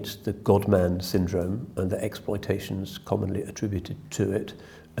 against the God-man syndrome and the exploitations commonly attributed to it,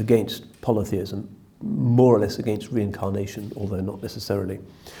 against polytheism, more or less against reincarnation, although not necessarily.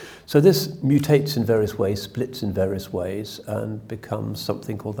 So this mutates in various ways, splits in various ways, and becomes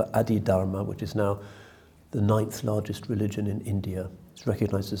something called the Adi Dharma, which is now the 9th largest religion in India. It's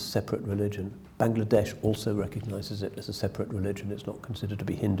recognized as a separate religion. Bangladesh also recognizes it as a separate religion. It's not considered to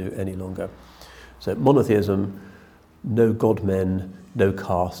be Hindu any longer. So monotheism, no god-men, no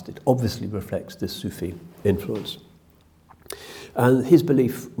caste. It obviously reflects this Sufi influence. And his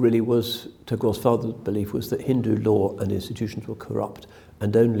belief really was, Tagore's father's belief was that Hindu law and institutions were corrupt,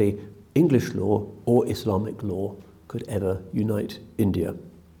 and only English law or Islamic law could ever unite India.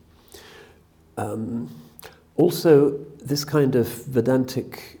 Also, this kind of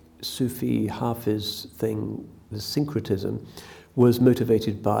Vedantic Sufi Hafiz thing, the syncretism, was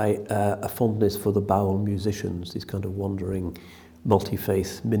motivated by a fondness for the Baul musicians, these kind of wandering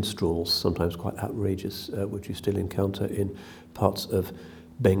multi-faith minstrels, sometimes quite outrageous, which you still encounter in parts of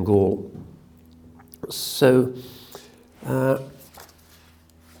Bengal. So,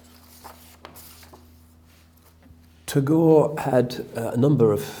 Tagore had a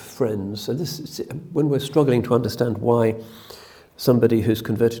number of friends, and when we're struggling to understand why somebody who's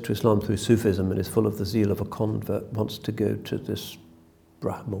converted to Islam through Sufism and is full of the zeal of a convert wants to go to this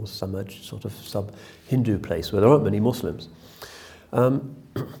Brahmo Samaj sort of sub-Hindu place where there aren't many Muslims.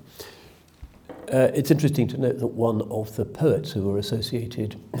 It's interesting to note that one of the poets who were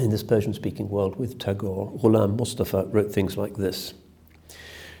associated in this Persian-speaking world with Tagore, Ghulam Mustafa, wrote things like this.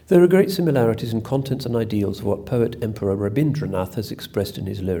 There are great similarities in contents and ideals of what poet Emperor Rabindranath has expressed in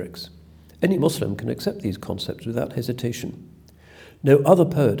his lyrics. Any Muslim can accept these concepts without hesitation. No other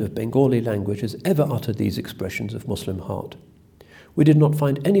poet of Bengali language has ever uttered these expressions of Muslim heart. We did not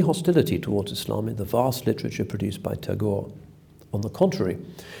find any hostility towards Islam in the vast literature produced by Tagore. On the contrary,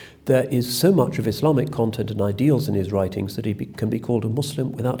 there is so much of Islamic content and ideals in his writings that he can be called a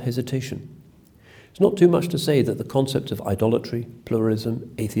Muslim without hesitation. It's not too much to say that the concepts of idolatry,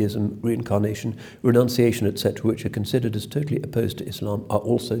 pluralism, atheism, reincarnation, renunciation, etc., which are considered as totally opposed to Islam, are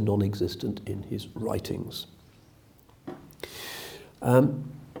also non-existent in his writings.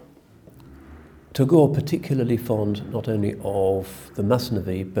 Tagore particularly fond not only of the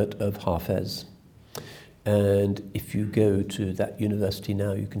Masnavi but of Hafez. And if you go to that university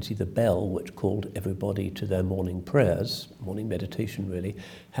now, you can see the bell which called everybody to their morning prayers, morning meditation really,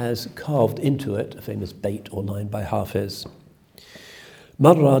 has carved into it a famous bait or line by Hafez.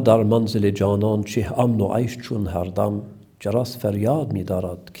 Marra dar manzil janan chih amno aish chun hardam jaras faryad mi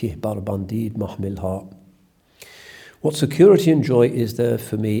darad kih bar bandid mahmilha. What security and joy is there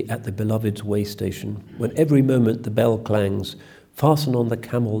for me at the beloved's way station, when every moment the bell clangs, fasten on the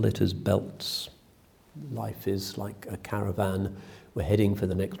camel litter's belts. Life is like a caravan. We're heading for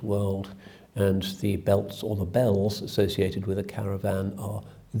the next world, and the belts or the bells associated with a caravan are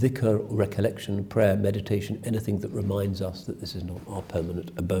dhikr, recollection, prayer, meditation, anything that reminds us that this is not our permanent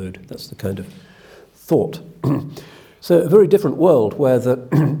abode. That's the kind of thought. So a very different world where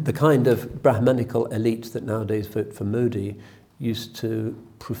the kind of Brahmanical elites that nowadays vote for Modi used to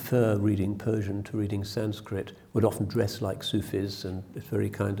prefer reading Persian to reading Sanskrit, would often dress like Sufis, and it's very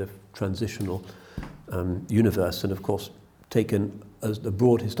kind of transitional universe. And of course, taken as the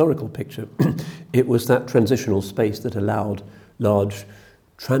broad historical picture, it was that transitional space that allowed large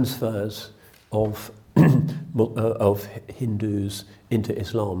transfers of Hindus into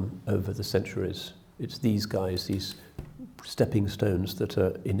Islam over the centuries. It's these guys, these stepping stones, that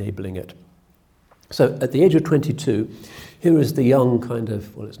are enabling it. So at the age of 22, here is the young kind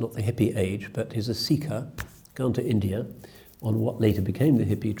of, well, it's not the hippie age, but he's a seeker, gone to India on what later became the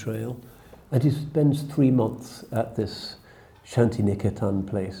hippie trail, and he spends 3 months at this Shantiniketan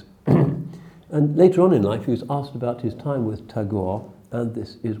place. And later on in life, he was asked about his time with Tagore, and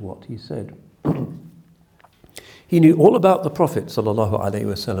this is what he said. He knew all about the Prophet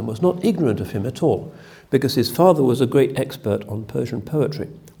ﷺ, was not ignorant of him at all, because his father was a great expert on Persian poetry,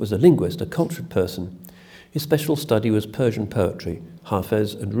 was a linguist, a cultured person. His special study was Persian poetry,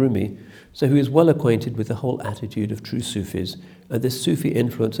 Hafez and Rumi, so he was well acquainted with the whole attitude of true Sufis, and this Sufi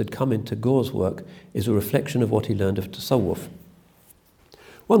influence had come into Tagore's work is a reflection of what he learned of Tasawwuf.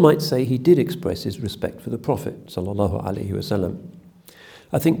 One might say he did express his respect for the Prophet ﷺ.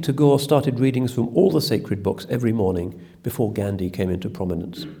 I think Tagore started readings from all the sacred books every morning before Gandhi came into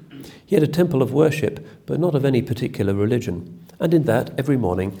prominence. He had a temple of worship, but not of any particular religion. And in that, every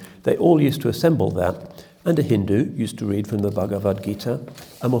morning, they all used to assemble there, and a Hindu used to read from the Bhagavad Gita,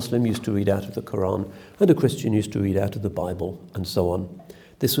 a Muslim used to read out of the Quran, and a Christian used to read out of the Bible, and so on.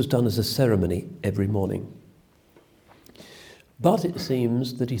 This was done as a ceremony every morning. But it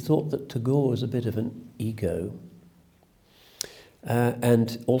seems that he thought that Tagore was a bit of an ego,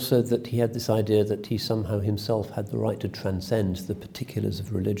 and also that he had this idea that he somehow himself had the right to transcend the particulars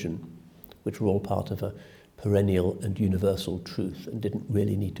of religion, which were all part of a perennial and universal truth and didn't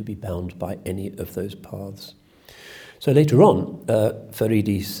really need to be bound by any of those paths. So later on,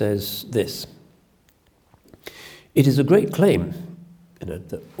 Faridi says this: "It is a great claim,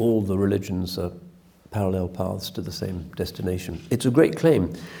 that all the religions are parallel paths to the same destination. It's a great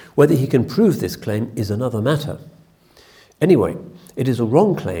claim. Whether he can prove this claim is another matter. Anyway, it is a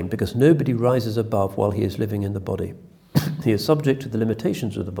wrong claim because nobody rises above while he is living in the body. He is subject to the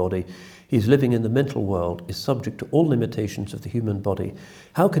limitations of the body. He is living in the mental world, is subject to all limitations of the human body.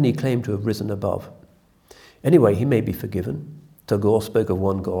 How can he claim to have risen above? Anyway, he may be forgiven. Tagore spoke of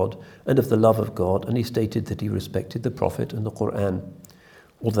one God and of the love of God, and he stated that he respected the Prophet and the Quran,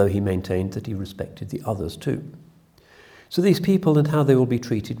 although he maintained that he respected the others too. So these people and how they will be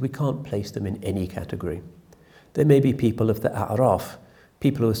treated, we can't place them in any category. They may be people of the A'raf,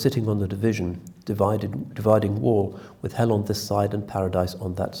 people who are sitting on the dividing wall with hell on this side and paradise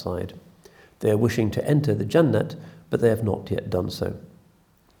on that side. They are wishing to enter the Jannat, but they have not yet done so."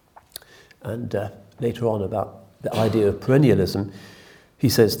 And later on, about the idea of perennialism, he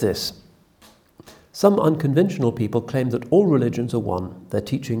says this: "Some unconventional people claim that all religions are one, their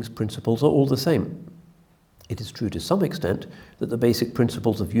teachings, principles are all the same. It is true to some extent that the basic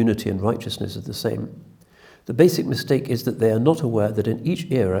principles of unity and righteousness are the same. The basic mistake is that they are not aware that in each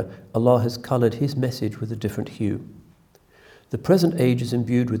era Allah has coloured his message with a different hue. The present age is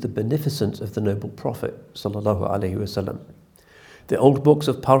imbued with the beneficence of the noble Prophet sallallahu alaihi wasallam. The old books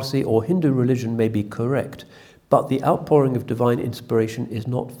of Parsi or Hindu religion may be correct, but the outpouring of divine inspiration is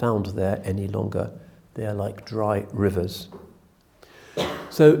not found there any longer. They are like dry rivers."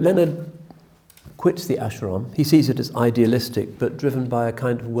 So Lennard quits the ashram. He sees it as idealistic, but driven by a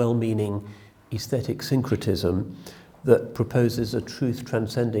kind of well-meaning aesthetic syncretism that proposes a truth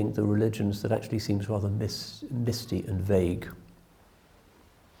transcending the religions that actually seems rather misty and vague.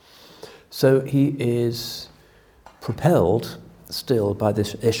 So he is propelled still by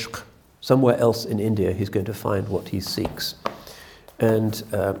this ishq. Somewhere else in India he's going to find what he seeks. And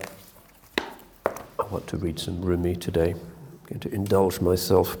I want to read some Rumi today. I'm going to indulge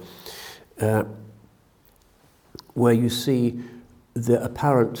myself. Where you see the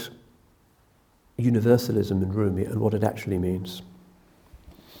apparent universalism in Rumi and what it actually means.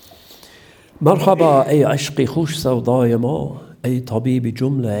 Marhaba ay ashqi khush sawdaya ma, ay tabibi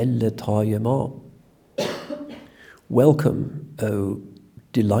jumla illataya ma. Welcome, O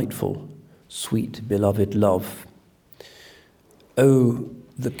delightful, sweet, beloved love. O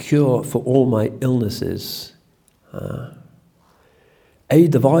the cure for all my illnesses. Ay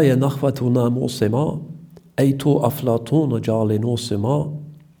davaya nakhwatuna musima, ay tu aflatuna jalinu sima.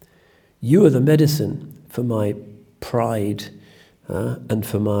 You are the medicine for my pride and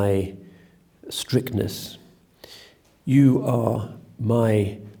for my strictness. You are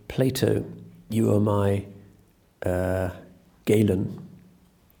my Plato. You are my Galen.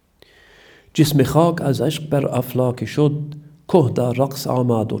 Jisme khak az ashq bar aflaki shud, koh dar raqs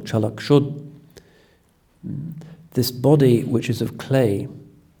amad o chalak shud. This body which is of clay,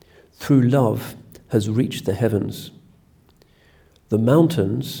 through love, has reached the heavens. The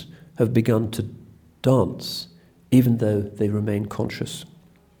mountains have begun to dance, even though they remain conscious.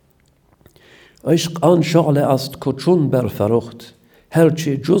 Ishq an sha'le ast kochun ber farucht,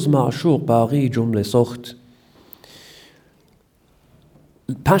 herchi juz ma'shuq baqi jumle socht.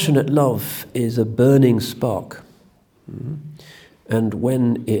 Passionate love is a burning spark, and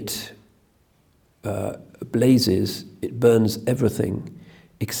when it blazes, it burns everything,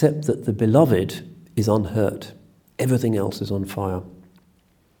 except that the beloved is unhurt. Everything else is on fire.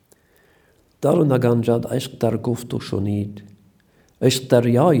 Dar naganjad ishq dar guft u shonid, ishq dar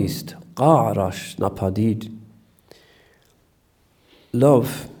yaist qa'arash napadid.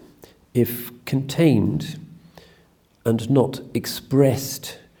 Love, if contained and not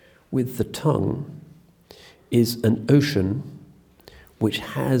expressed with the tongue, is an ocean which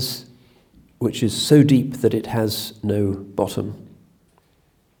is so deep that it has no bottom.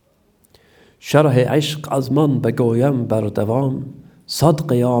 Sharh ishq azman begoyam bar davam, sad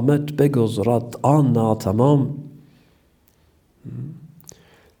qiyamat beguzrat anna tamam.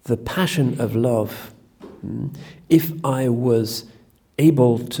 The passion of love, if I was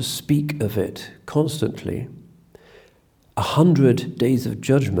able to speak of it constantly, 100 days of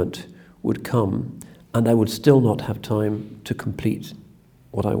judgment would come and I would still not have time to complete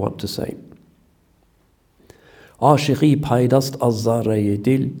what I want to say. Aşıqi paydast az zarre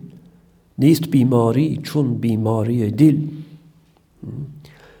dil, nist bimari chun bimari dil.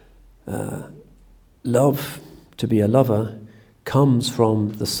 Love, to be a lover, comes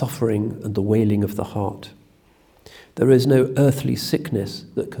from the suffering and the wailing of the heart. There is no earthly sickness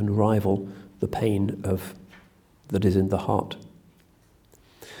that can rival the pain that is in the heart.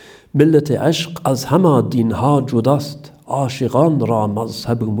 Millet-e ashq az hama din ha judast, ashiqan ra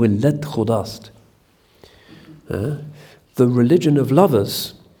mazhab millet khudast. The religion of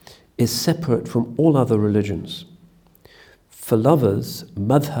lovers is separate from all other religions. For lovers,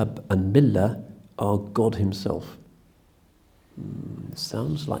 madhab and millah are God himself.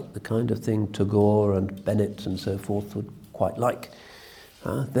 Sounds like the kind of thing Tagore and Bennett and so forth would quite like.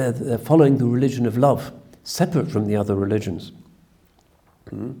 They're following the religion of love, separate from the other religions.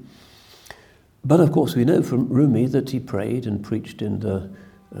 But of course we know from Rumi that he prayed and preached in the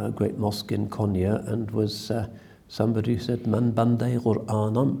great mosque in Konya and was somebody who said, Man bandai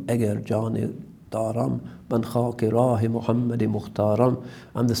Qur'anam eger jani daram, man khaki rahi Muhammadi mukhtaram.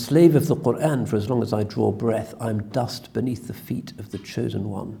 I'm the slave of the Qur'an for as long as I draw breath. I'm dust beneath the feet of the chosen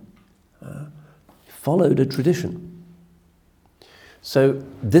one. Followed a tradition. So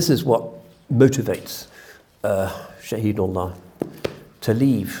this is what motivates Shahidullah to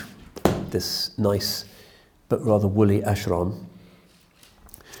leave this nice but rather woolly ashram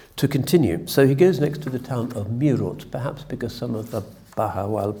to continue. So he goes next to the town of Meerut, perhaps because some of the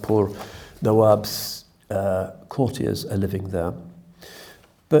Bahawalpur Nawab's courtiers are living there.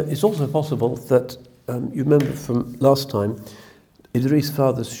 But it's also possible that, you remember from last time, Idris'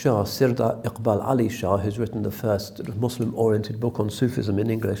 father's Shah, Sirda Iqbal Ali Shah, who's written the first Muslim-oriented book on Sufism in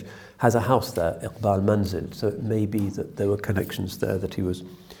English, has a house there, Iqbal Manzil, so it may be that there were connections there that he was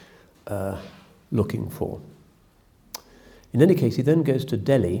looking for. In any case, he then goes to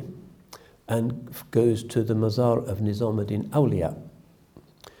Delhi and goes to the Mazar of Nizamuddin Awliya.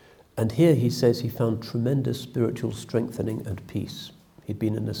 And here he says he found tremendous spiritual strengthening and peace. He'd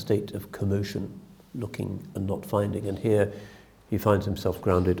been in a state of commotion, looking and not finding, and here he finds himself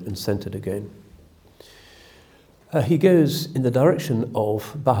grounded and centered again. He goes in the direction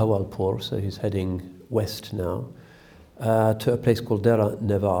of Bahawalpur, so he's heading west now, to a place called Dera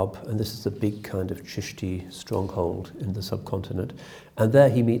Nevab, and this is a big kind of Chishti stronghold in the subcontinent. And there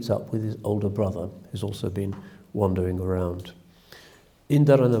he meets up with his older brother, who's also been wandering around. In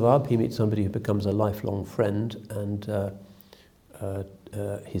Dera Nevab, he meets somebody who becomes a lifelong friend, and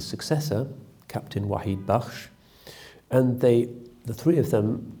his successor, Captain Wahid Bakhsh, and the three of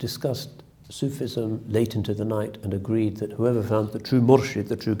them discussed Sufism late into the night and agreed that whoever found the true murshid,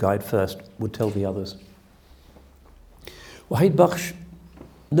 the true guide first, would tell the others. Wahid Bakhsh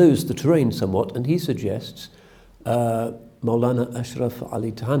knows the terrain somewhat, and he suggests Maulana Ashraf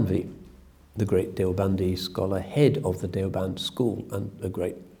Ali Tahanvi, the great Deobandi scholar, head of the Deoband school and a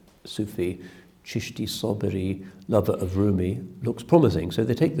great Sufi, Chishti Sabri, lover of Rumi, looks promising. So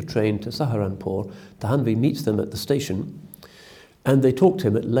they take the train to Saharanpur. Tahanvi meets them at the station, and they talk to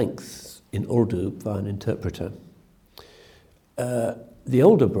him at length in Urdu via an interpreter. The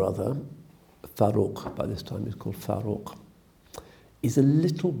older brother, Farooq, by this time he's called Farooq, is a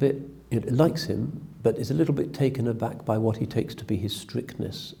little bit, likes him, but is a little bit taken aback by what he takes to be his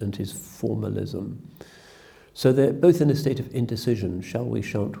strictness and his formalism. So they're both in a state of indecision, shall we,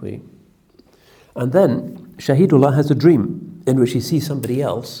 shan't we? And then Shahidullah has a dream in which he sees somebody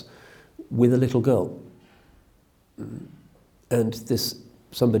else with a little girl. And this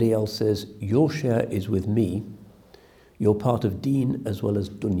somebody else says, your share is with me, you're part of deen as well as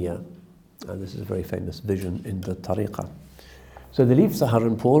dunya. And this is a very famous vision in the tariqah. So they leave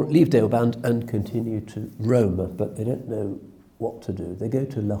Saharanpur, leave Deoband and continue to roam, but they don't know what to do. They go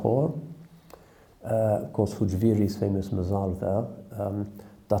to Lahore, of course Hujviri's famous mazar there,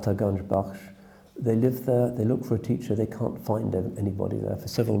 Data Ganj Bakhsh. They live there, they look for a teacher, they can't find anybody there for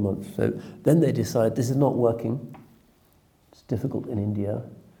several months. So then they decide this is not working, it's difficult in India,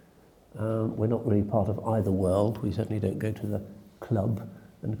 we're not really part of either world, we certainly don't go to the club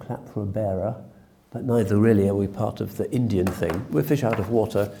and clap for a bearer, but neither really are we part of the Indian thing. We're fish out of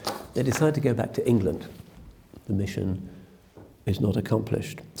water. They decide to go back to England. The mission is not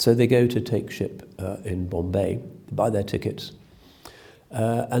accomplished. So they go to take ship in Bombay, buy their tickets,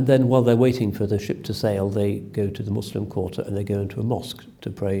 and then while they're waiting for the ship to sail, they go to the Muslim quarter and they go into a mosque to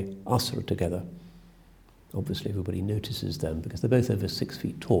pray Asr together. Obviously everybody notices them because they're both over 6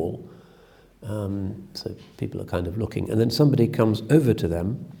 feet tall, So people are kind of looking. And then somebody comes over to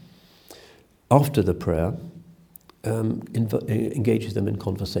them after the prayer, engages them in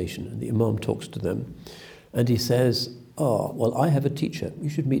conversation. And the Imam talks to them. And he says, well, I have a teacher. You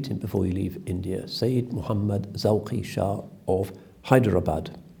should meet him before you leave India. Syed Muhammad Zauqi Shah of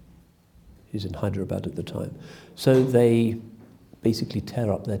Hyderabad. He's in Hyderabad at the time. So they basically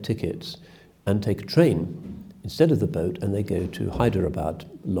tear up their tickets and take a train instead of the boat, and they go to Hyderabad,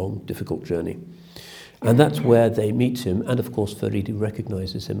 long, difficult journey. And that's where they meet him, and of course Faridi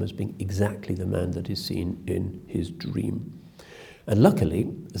recognizes him as being exactly the man that is seen in his dream. And luckily,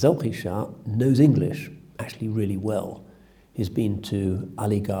 Zauqi Shah knows English actually really well. He's been to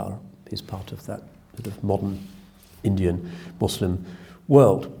Aligarh, he's part of that sort of modern Indian Muslim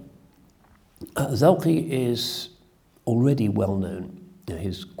world. Zauqi is already well known.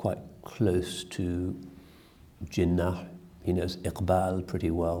 He's quite close to Jinnah. He knows Iqbal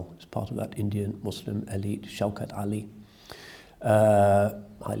pretty well. He's part of that Indian Muslim elite, Shaukat Ali.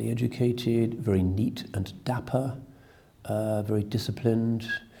 Highly educated, very neat and dapper, very disciplined,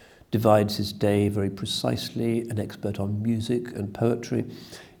 divides his day very precisely, an expert on music and poetry,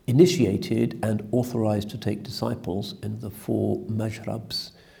 initiated and authorized to take disciples in the 4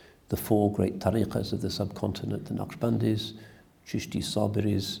 majhrabs, the 4 great tariqas of the subcontinent, the Naqshbandis, Chishti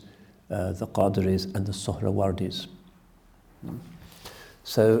Sabris, the Qadiris, and the Sohrawardis.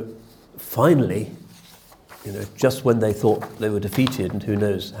 So finally, just when they thought they were defeated, and who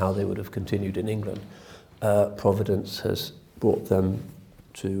knows how they would have continued in England, Providence has brought them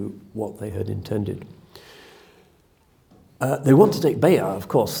to what they had intended. They want to take bay'ah, of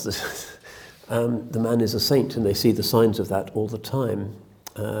course. The man is a saint, and they see the signs of that all the time,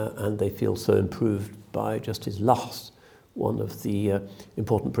 and they feel so improved by just his lahs. One of the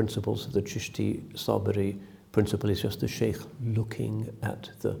important principles of the Chishti Sabri principle is just the Shaykh looking at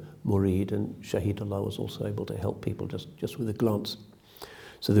the murid, and Shahidullah was also able to help people just with a glance.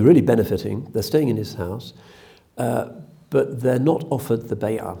 So they're really benefiting. They're staying in his house, but they're not offered the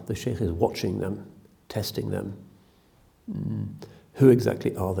bay'ah. The Shaykh is watching them, testing them. Who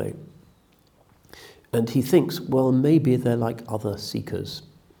exactly are they? And he thinks, well, maybe they're like other seekers,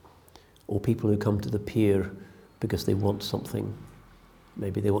 or people who come to the pier because they want something.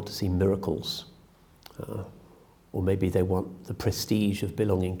 Maybe they want to see miracles, or maybe they want the prestige of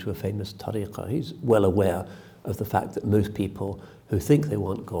belonging to a famous tariqah. He's well aware of the fact that most people who think they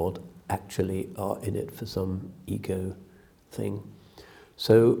want God actually are in it for some ego thing.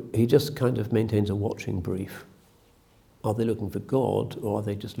 So he just kind of maintains a watching brief. Are they looking for God, or are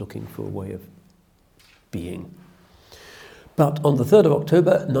they just looking for a way of being? But on the 3rd of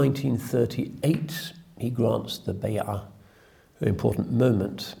October 1938, he grants the bay'ah, an important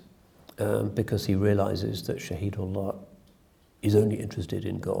moment, because he realizes that Shahidullah is only interested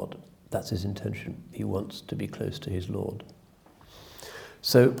in God. That's his intention. He wants to be close to his Lord.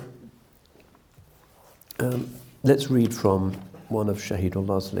 So let's read from one of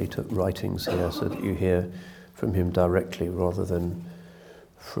Shahidullah's later writings here, so that you hear from him directly rather than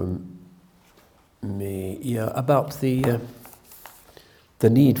from me. Yeah, about the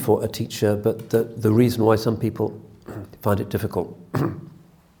need for a teacher, but the reason why some people find it difficult.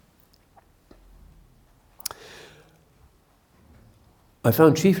 I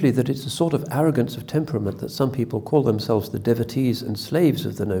found chiefly that it's a sort of arrogance of temperament that some people call themselves the devotees and slaves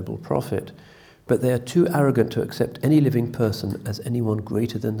of the noble Prophet, but they are too arrogant to accept any living person as anyone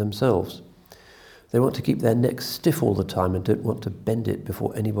greater than themselves. They want to keep their necks stiff all the time and don't want to bend it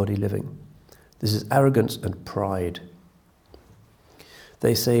before anybody living. This is arrogance and pride.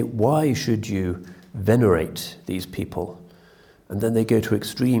 They say, why should you venerate these people? And then they go to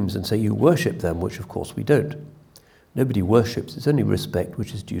extremes and say you worship them, which of course we don't. Nobody worships, it's only respect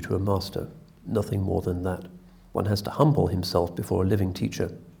which is due to a master. Nothing more than that. One has to humble himself before a living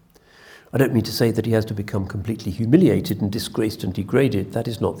teacher. I don't mean to say that he has to become completely humiliated and disgraced and degraded. That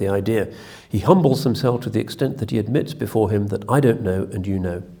is not the idea. He humbles himself to the extent that he admits before him that I don't know and you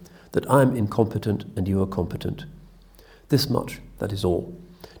know, that I am incompetent and you are competent. This much, that is all.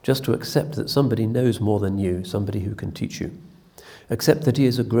 Just to accept that somebody knows more than you, somebody who can teach you. Accept that he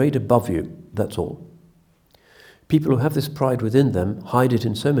is a grade above you, that's all. People who have this pride within them hide it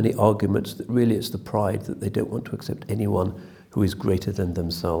in so many arguments that really it's the pride that they don't want to accept anyone who is greater than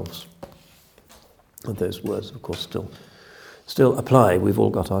themselves. And those words, of course, still apply. We've all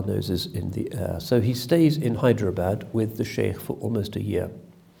got our noses in the air. So he stays in Hyderabad with the Shaykh for almost a year.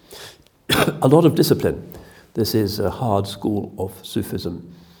 A lot of discipline. This is a hard school of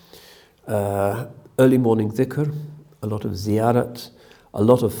Sufism. Early morning dhikr, a lot of ziyarat, a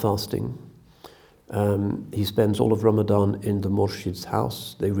lot of fasting. He spends all of Ramadan in the Murshid's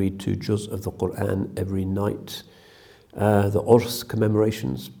house. They read 2 juz of the Quran every night. The Urs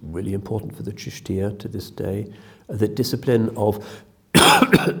commemorations, really important for the Chishtiya to this day. The discipline of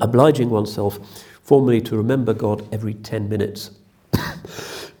obliging oneself formally to remember God every 10 minutes.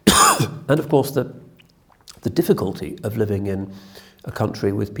 And of course the difficulty of living in a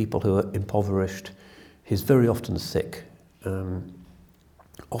country with people who are impoverished. He's very often sick,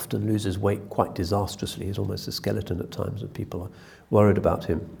 often loses weight quite disastrously. He's almost a skeleton at times, and people are worried about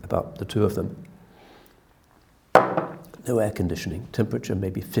him, about the two of them. No air conditioning, temperature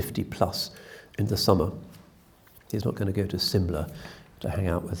maybe 50 plus in the summer. He's not going to go to Simla to hang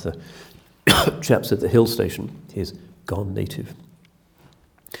out with the chaps at the hill station. He's gone native.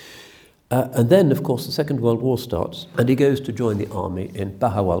 And then, of course, the Second World War starts, and he goes to join the army in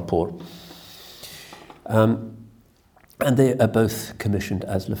Bahawalpur. And they are both commissioned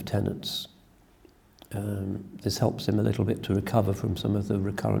as lieutenants. This helps him a little bit to recover from some of the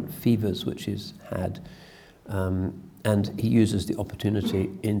recurrent fevers which he's had. And he uses the opportunity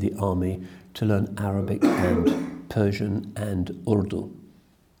in the army to learn Arabic and Persian and Urdu.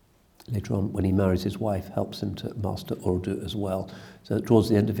 Later on, when he marries his wife, helps him to master Urdu as well. So that towards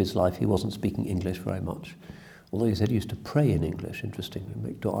the end of his life, he wasn't speaking English very much. Although he said he used to pray in English, interestingly,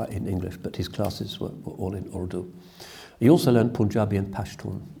 make dua in English, but his classes were all in Urdu. He also learned Punjabi and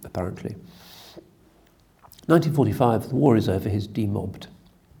Pashtun, apparently. 1945, the war is over, he's demobbed.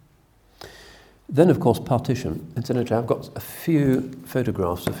 Then, of course, partition. Incidentally, I've got a few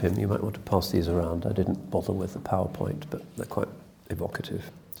photographs of him. You might want to pass these around. I didn't bother with the PowerPoint, but they're quite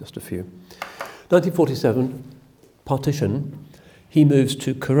evocative. Just a few. 1947, partition. He moves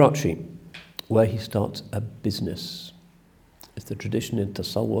to Karachi, where he starts a business. It's the tradition in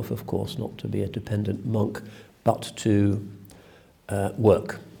Tasawwuf, of course, not to be a dependent monk, but to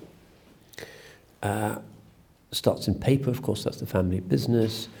work. Starts in paper, of course, that's the family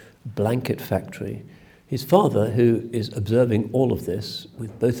business. Blanket factory. His father, who is observing all of this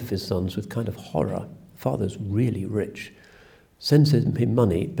with both of his sons with kind of horror, father's really rich, sends him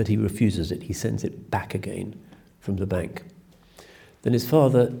money, but he refuses it. He sends it back again from the bank. Then his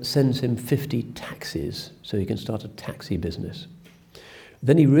father sends him 50 taxis so he can start a taxi business.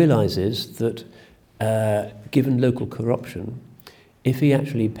 Then he realizes that given local corruption, if he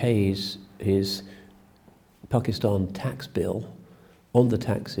actually pays his Pakistan tax bill on the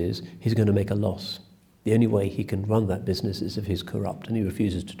taxes, he's going to make a loss. The only way he can run that business is if he's corrupt, and he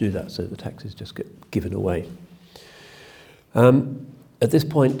refuses to do that, so the taxes just get given away. At this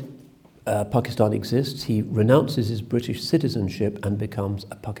point, Pakistan exists. He renounces his British citizenship and becomes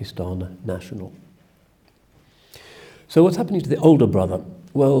a Pakistan national. So what's happening to the older brother?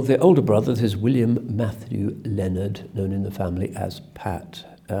 Well, the older brother is William Matthew Lennard, known in the family as Pat.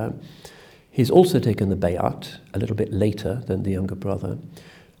 He's also taken the bay'at a little bit later than the younger brother.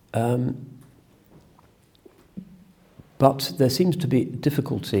 But there seems to be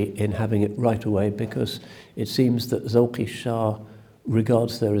difficulty in having it right away because it seems that Zauqi Shah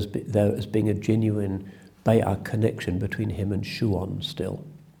regards there as being a genuine bay'at connection between him and Shuan still.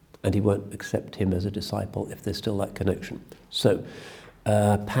 And he won't accept him as a disciple if there's still that connection. So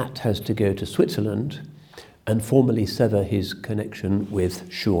Pat has to go to Switzerland and formally sever his connection with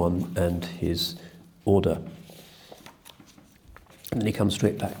Shuan and his order. And then he comes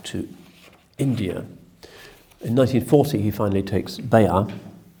straight back to India. In 1940, he finally takes bay'ah,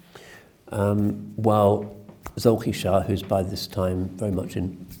 while Zauqi Shah, who's by this time very much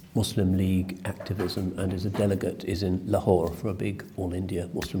in Muslim League activism and is a delegate, is in Lahore for a big all-India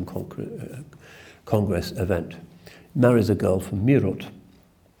Muslim Congress event. Marries a girl from Meerut.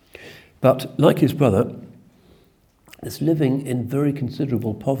 But like his brother, is living in very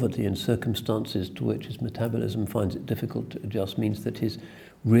considerable poverty and circumstances to which his metabolism finds it difficult to adjust, means that he's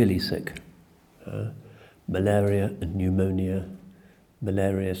really sick. Malaria and pneumonia.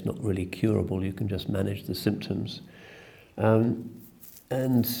 Malaria is not really curable, you can just manage the symptoms. And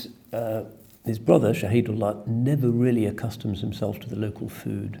his brother, Shahidullah, never really accustoms himself to the local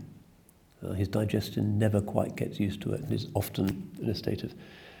food. His digestion never quite gets used to it and is often in a state of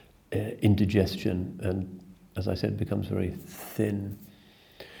indigestion and, as I said, becomes very thin.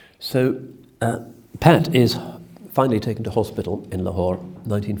 So Pat is finally taken to hospital in Lahore,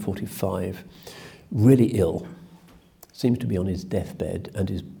 1945, really ill, seems to be on his deathbed, and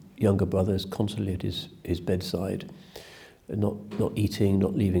his younger brother is constantly at his bedside, not eating,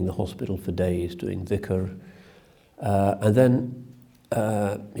 not leaving the hospital for days, doing dhikr. And then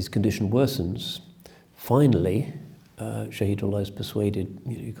his condition worsens. Finally, Shahidullah is persuaded,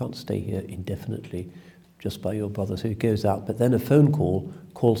 you can't stay here indefinitely. just by your brother. So he goes out, but then a phone call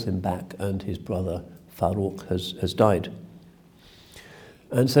calls him back, and his brother Farouk has died.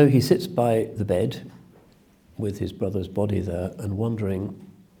 And so he sits by the bed with his brother's body there and wondering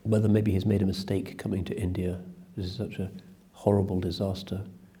whether maybe he's made a mistake coming to India. This is such a horrible disaster.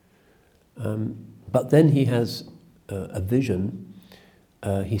 But then he has a vision.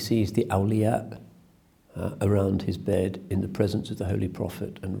 He sees the awliya around his bed in the presence of the Holy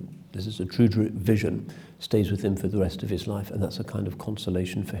Prophet, and this is a true vision, stays with him for the rest of his life, and that's a kind of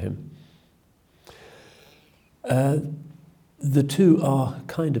consolation for him. The two are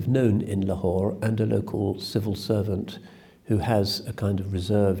kind of known in Lahore, and a local civil servant who has a kind of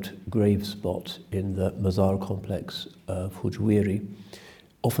reserved grave spot in the Mazar complex of Hujwiri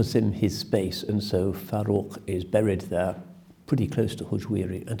offers him his space, and so Farouk is buried there pretty close to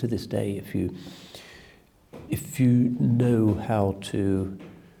Hujwiri. And to this day, if you know how to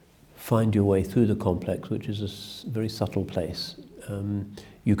find your way through the complex, which is a very subtle place,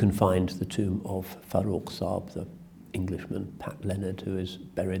 you can find the tomb of Farouk Saab, the Englishman, Pat Lennard, who is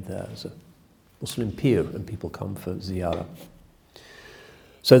buried there as a Muslim peer, and people come for ziyarah.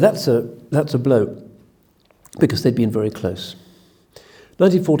 So that's a blow, because they'd been very close.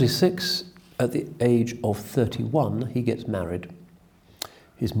 1946, at the age of 31, he gets married.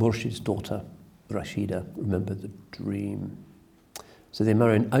 His Murshid's daughter, Rashida, remember the dream. So they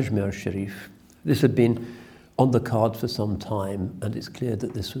marry in Ajmer Sharif. This had been on the cards for some time, and it's clear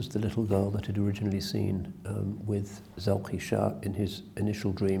that this was the little girl that he'd originally seen with Zauqi Shah in his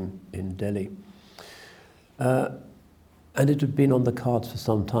initial dream in Delhi. And it had been on the cards for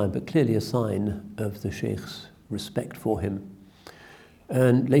some time, but clearly a sign of the Sheikh's respect for him.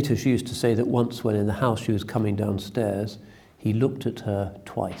 And later she used to say that once when in the house she was coming downstairs, he looked at her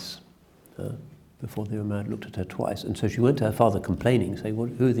twice. Before they were married, looked at her twice. And so she went to her father complaining, saying, well,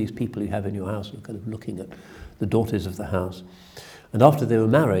 who are these people you have in your house? And kind of looking at the daughters of the house. And after they were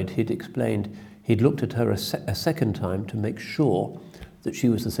married, he'd explained he'd looked at her a second time to make sure that she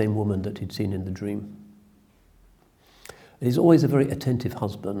was the same woman that he'd seen in the dream. He's always a very attentive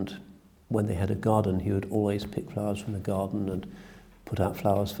husband. When they had a garden, he would always pick flowers from the garden and put out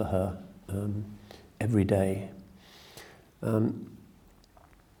flowers for her every day.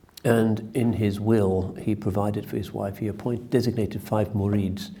 And in his will, he provided for his wife. He designated 5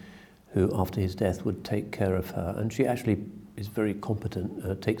 murids who, after his death, would take care of her. And she actually is very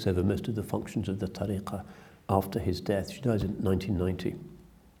competent, takes over most of the functions of the tariqah after his death. She dies in 1990.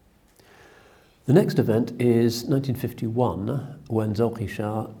 The next event is 1951, when Zauqi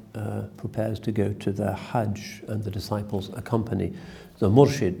Shah prepares to go to the Hajj, and the disciples accompany the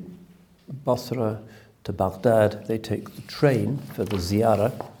Murshid, Basra to Baghdad. They take the train for the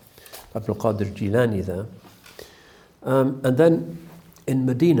ziyarah, Abdul Qadir Jilani there. And then in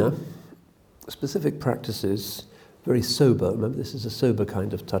Medina, specific practices, very sober. Remember, this is a sober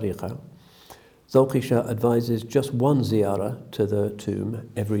kind of tariqah. Zauqi Shah advises just one ziyarah to the tomb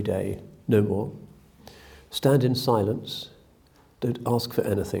every day, no more. Stand in silence, don't ask for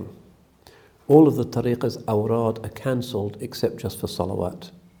anything. All of the tariqah's awrad are cancelled except just for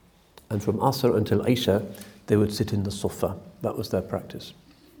salawat. And from Asr until Isha, they would sit in the sufa. That was their practice.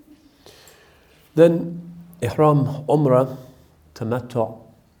 Then Ihram, Umrah, Tamattu',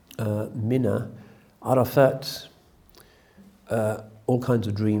 Mina, Arafat, all kinds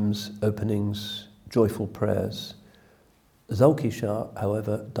of dreams, openings, joyful prayers. Zauqi Shah,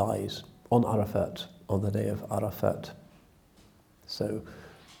 however, dies on Arafat, on the day of Arafat. So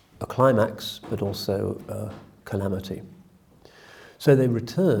a climax, but also a calamity. So they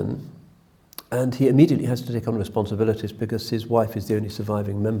return, and he immediately has to take on responsibilities because his wife is the only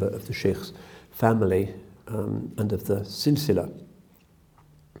surviving member of the Sheikh's family and of the silsila.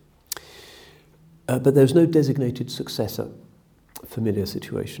 But there's no designated successor, familiar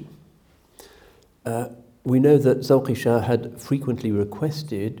situation. We know that Zauqi Shah had frequently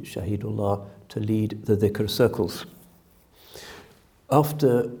requested Shahidullah to lead the dhikr circles.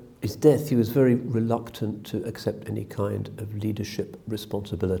 After his death, he was very reluctant to accept any kind of leadership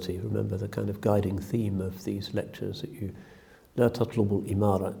responsibility. Remember the kind of guiding theme of these lectures that you, La tatlubul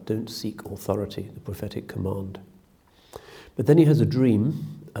imara, don't seek authority, the prophetic command. But then he has a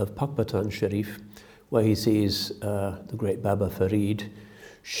dream of Pakbatan Sharif, where he sees the great Baba Farid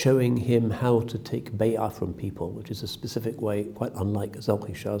showing him how to take bay'ah from people, which is a specific way, quite unlike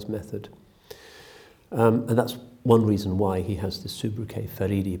Zauqi Shah's method. And that's one reason why he has the sobriquet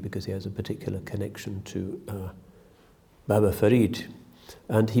Faridi, because he has a particular connection to Baba Farid.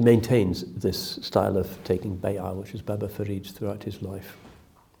 And he maintains this style of taking bay'ah, which is Baba Farid's, throughout his life.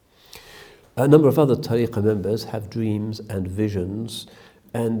 A number of other tariqah members have dreams and visions,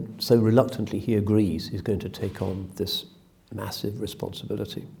 And so reluctantly he agrees he's going to take on this massive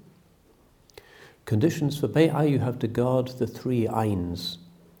responsibility. Conditions for bay'ah: you have to guard the three ayns: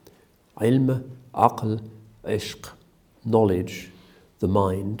 ilm, aql, ishq, knowledge, the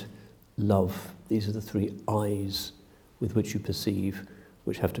mind, love. These are the three eyes with which you perceive,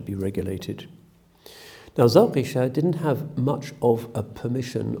 which have to be regulated. Now, Zauqi Shah didn't have much of a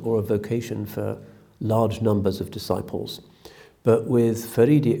permission or a vocation for large numbers of disciples, but with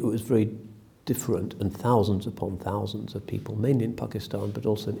Faridi it was very different, and thousands upon thousands of people, mainly in Pakistan, but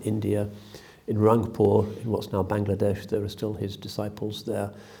also in India, in Rangpur, in what's now Bangladesh, there are still his disciples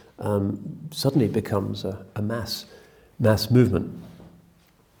there. Suddenly becomes a mass movement.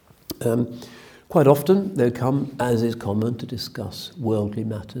 Quite often they come, as is common, to discuss worldly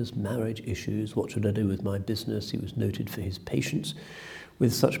matters, marriage issues, what should I do with my business. He was noted for his patience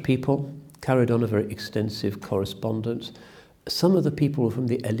with such people, carried on a very extensive correspondence. Some of the people were from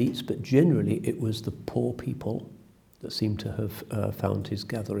the elites, but generally it was the poor people that seemed to have found his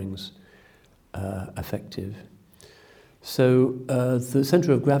gatherings effective. So the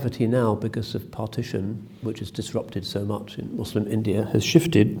centre of gravity now, because of partition, which has disrupted so much in Muslim India, has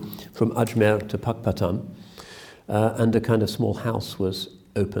shifted from Ajmer to Pakpatan, and a kind of small house was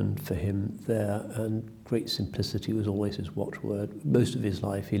opened for him there, and great simplicity was always his watchword. Most of his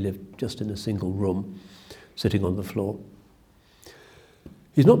life he lived just in a single room, sitting on the floor.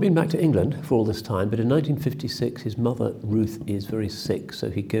 He's not been back to England for all this time, but in 1956 his mother Ruth is very sick, so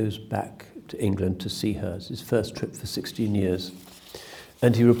he goes back to England to see her. It's his first trip for 16 years.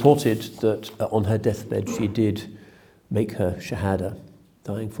 And he reported that on her deathbed she did make her shahada,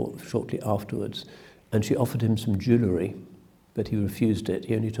 dying shortly afterwards. And she offered him some jewellery, but he refused it.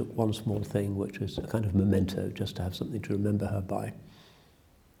 He only took one small thing, which was a kind of memento, just to have something to remember her by.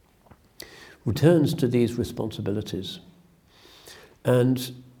 Returns to these responsibilities.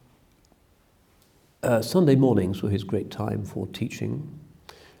 And Sunday mornings were his great time for teaching,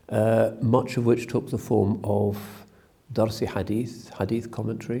 much of which took the form of Darsi hadith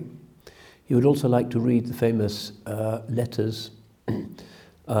commentary. He would also like to read the famous letters,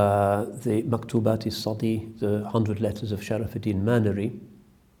 the Maktubat-i-Sadi, the 100 letters of Sharafuddin Manari,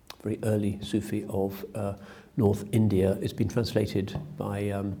 very early Sufi of North India. It's been translated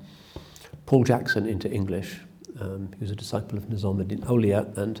by Paul Jackson into English. He was a disciple of Nizamuddin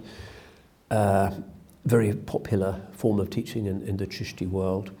Awliya, and very popular form of teaching in the Chishti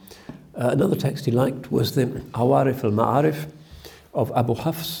world. Another text he liked was the Awarif al-Ma'arif of Abu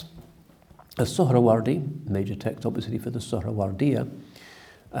Hafs al-Suhrawardi, major text obviously for the Suhrawardiya,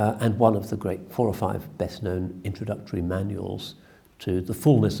 and one of the great 4 or 5 best-known introductory manuals to the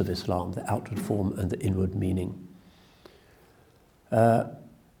fullness of Islam, the outward form and the inward meaning.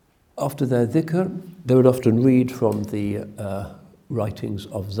 After their dhikr, they would often read from the writings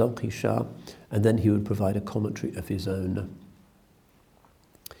of Zauqi Shah, and then he would provide a commentary of his own.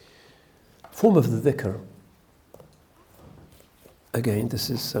 Form of the dhikr. Again, this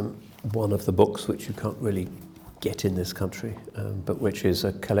is one of the books which you can't really get in this country, but which is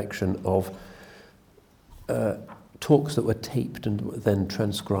a collection of talks that were taped and then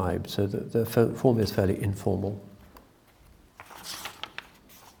transcribed, so that the form is fairly informal.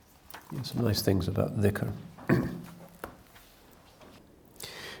 Some nice things about dhikr.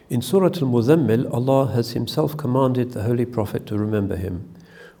 In Surah Al-Muzammil, Allah has Himself commanded the Holy Prophet to remember Him.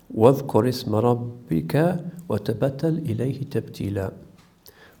 وَاذْكُرِ اسْمَ رَبِّكَ وَتَبَتَّلْ إِلَيْهِ تَبْتِيلًا.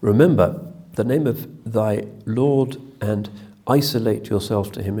 Remember the name of thy Lord and isolate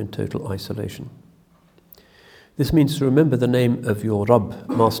yourself to Him in total isolation. This means to remember the name of your Rabb,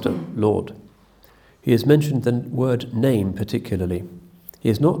 Master, Lord. He has mentioned the word name particularly. He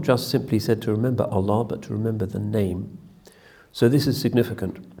has not just simply said to remember Allah, but to remember the name. So this is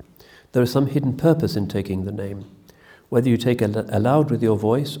significant. There is some hidden purpose in taking the name, whether you take it aloud with your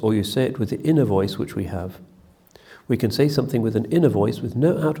voice or you say it with the inner voice which we have. We can say something with an inner voice with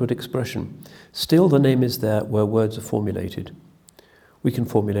no outward expression. Still the name is there where words are formulated. We can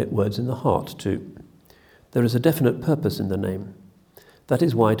formulate words in the heart too. There is a definite purpose in the name. That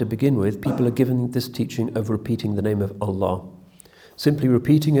is why, to begin with, people are given this teaching of repeating the name of Allah. Simply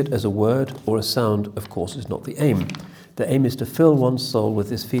repeating it as a word or a sound, of course, is not the aim. The aim is to fill one's soul with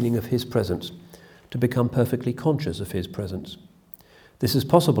this feeling of His presence, to become perfectly conscious of His presence. This is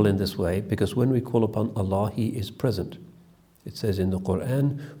possible in this way because when we call upon Allah, He is present. It says in the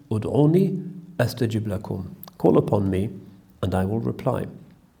Quran, "Ud'uni astajib lakum." Call upon me and I will reply.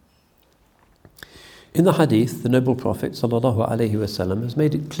 In the hadith, the noble Prophet ﷺ has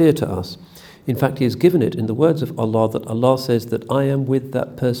made it clear to us. In fact, he has given it in the words of Allah that Allah says that I am with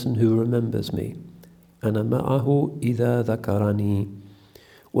that person who remembers me. أَنَا مَعَهُ إِذَا ذَكَرَنِي.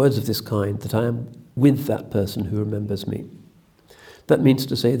 words of this kind, that I am with that person who remembers me. That means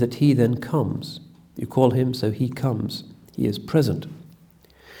to say that he then comes. You call him, so he comes. He is present.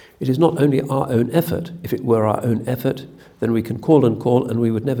 It is not only our own effort. If it were our own effort, then we can call and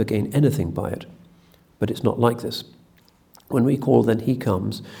we would never gain anything by it. But it's not like this. When we call, then he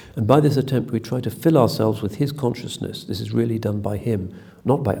comes, and by this attempt we try to fill ourselves with his consciousness. This is really done by him,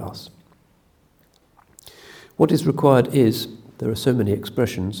 not by us. What is required is, there are so many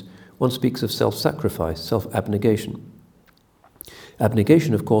expressions, one speaks of self-sacrifice, self-abnegation.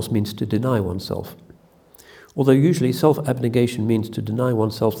 Abnegation, of course, means to deny oneself. Although usually self-abnegation means to deny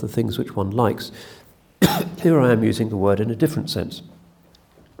oneself the things which one likes, here I am using the word in a different sense.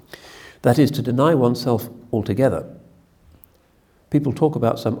 That is, to deny oneself altogether. People talk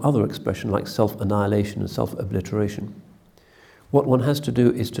about some other expression like self-annihilation and self-obliteration. What one has to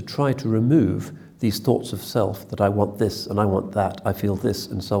do is to try to remove these thoughts of self, that I want this and I want that, I feel this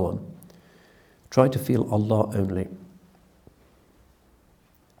and so on. Try to feel Allah only.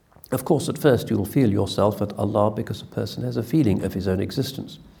 Of course, at first you will feel yourself at Allah because a person has a feeling of his own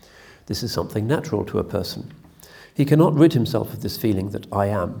existence. This is something natural to a person. He cannot rid himself of this feeling that I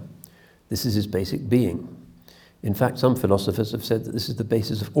am. This is his basic being. In fact, some philosophers have said that this is the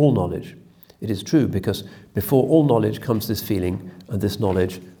basis of all knowledge. It is true because before all knowledge comes this feeling and this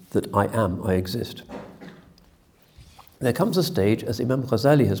knowledge that I am, I exist. There comes a stage, as Imam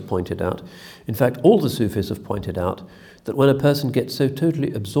Ghazali has pointed out, in fact all the Sufis have pointed out, that when a person gets so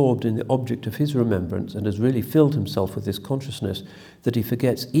totally absorbed in the object of his remembrance and has really filled himself with this consciousness that he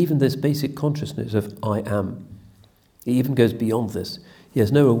forgets even this basic consciousness of I am. He even goes beyond this. He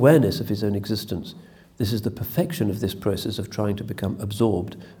has no awareness of his own existence. This is the perfection of this process of trying to become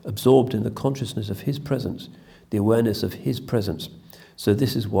absorbed in the consciousness of his presence, the awareness of his presence. So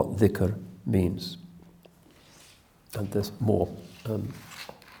this is what dhikr means. And there's more.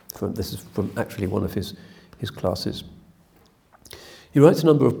 This is from actually one of his classes. He writes a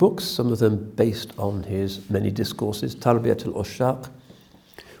number of books, some of them based on his many discourses. Tarbiyat al-Ushaq,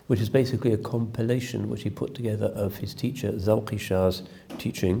 which is basically a compilation which he put together of his teacher Zauqi Shah's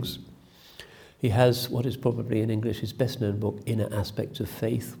teachings. He has what is probably in English his best-known book, Inner Aspects of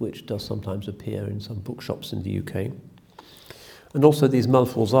Faith, which does sometimes appear in some bookshops in the UK. And also these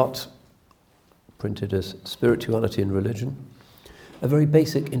Malfuzat, printed as Spirituality and Religion. A very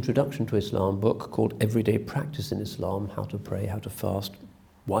basic introduction to Islam book called Everyday Practice in Islam, how to pray, how to fast,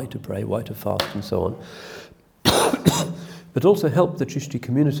 why to pray, why to fast, and so on. But also helped the Chishti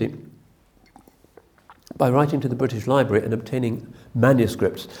community by writing to the British Library and obtaining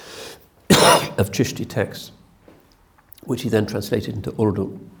manuscripts of Chishti texts, which he then translated into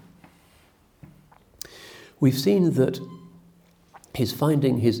Urdu. We've seen that his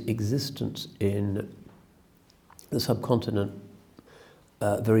finding his existence in the subcontinent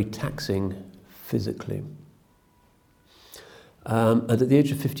very taxing physically. And at the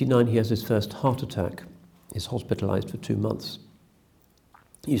age of 59, he has his first heart attack. He's hospitalized for 2 months.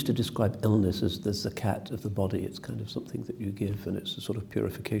 He used to describe illness as the zakat of the body. It's kind of something that you give, and it's a sort of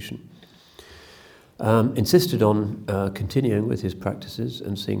purification. Insisted on continuing with his practices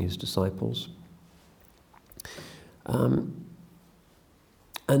and seeing his disciples. And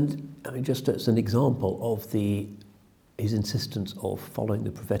I mean, just as an example of his insistence of following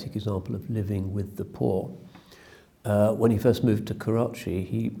the prophetic example of living with the poor, when he first moved to Karachi,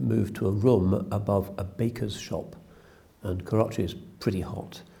 he moved to a room above a baker's shop. And Karachi is pretty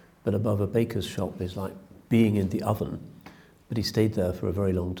hot, but above a baker's shop is like being in the oven. But he stayed there for a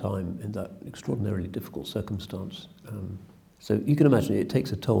very long time in that extraordinarily difficult circumstance. So you can imagine it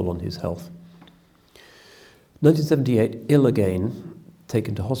takes a toll on his health. 1978, ill again,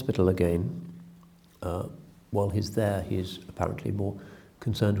 taken to hospital again. While he's there, he's apparently more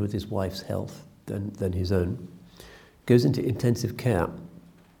concerned with his wife's health than his own. Goes into intensive care.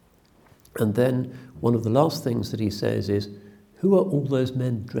 And then one of the last things that he says is, who are all those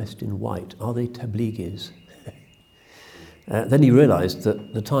men dressed in white? Are they tablighis? Then he realized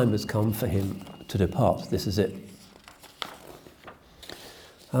that the time has come for him to depart. This is it.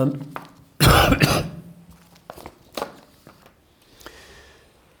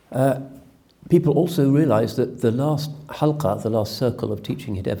 People also realized that the last halqa, the last circle of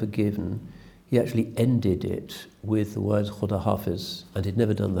teaching he'd ever given, he actually ended it with the words Khuda Hafiz, and he'd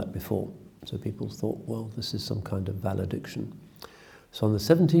never done that before. So people thought, well, this is some kind of valediction. So on the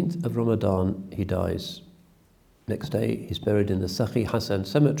 17th of Ramadan, he dies. Next day, he's buried in the Sakhi Hassan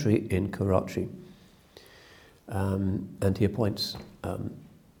Cemetery in Karachi. And he appoints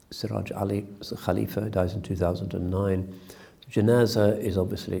Siraj Ali as the Khalifa. He dies in 2009. Janazah is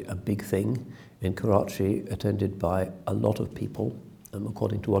obviously a big thing in Karachi, attended by a lot of people,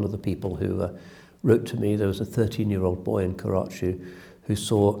 According to one of the people who wrote to me, there was a 13-year-old boy in Karachi who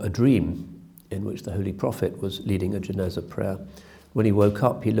saw a dream in which the Holy Prophet was leading a janazah prayer. When he woke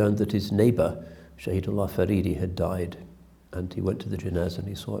up, he learned that his neighbour, Shahidullah Faridi, had died, and he went to the janazah and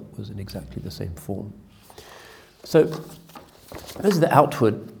he saw it was in exactly the same form. So those are the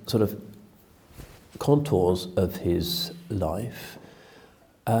outward sort of contours of his life.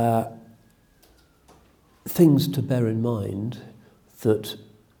 Things to bear in mind, that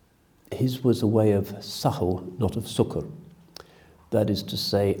his was a way of sahu, not of sukr. That is to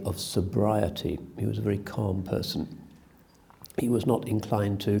say, of sobriety. He was a very calm person. He was not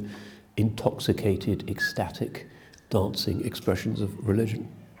inclined to intoxicated, ecstatic, dancing expressions of religion.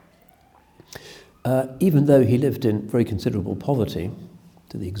 Even though he lived in very considerable poverty,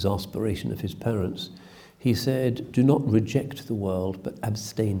 to the exasperation of his parents, he said, "Do not reject the world, but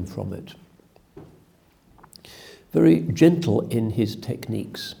abstain from it." Very gentle in his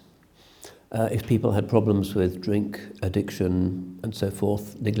techniques. If people had problems with drink, addiction, and so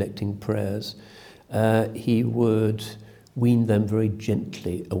forth, neglecting prayers, he would wean them very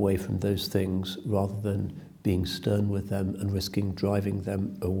gently away from those things rather than being stern with them and risking driving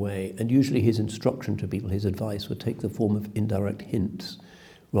them away. And usually his instruction to people, his advice, would take the form of indirect hints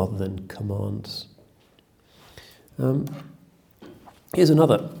rather than commands. Here's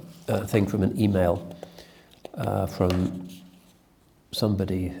another thing from an email from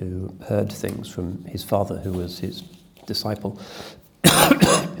somebody who heard things from his father, who was his disciple,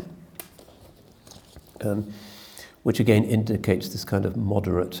 which again indicates this kind of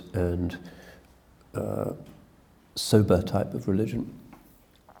moderate and sober type of religion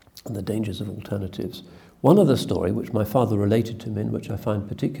and the dangers of alternatives. One other story, which my father related to me, and which I find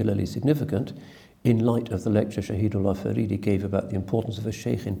particularly significant, in light of the lecture Shahidullah Faridi gave about the importance of a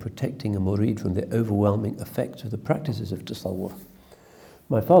sheikh in protecting a murid from the overwhelming effects of the practices of tasawwuf.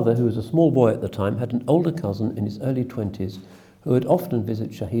 My father, who was a small boy at the time, had an older cousin in his early 20s who would often visit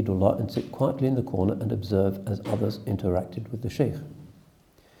Shahidullah and sit quietly in the corner and observe as others interacted with the sheikh.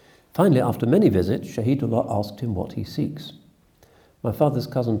 Finally, after many visits, Shahidullah asked him what he seeks. My father's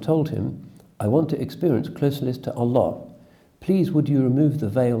cousin told him, "I want to experience closeness to Allah. Please, would you remove the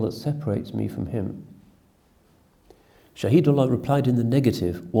veil that separates me from him?" Shahidullah replied in the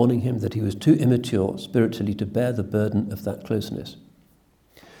negative, warning him that he was too immature spiritually to bear the burden of that closeness.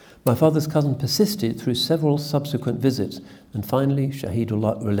 My father's cousin persisted through several subsequent visits, and finally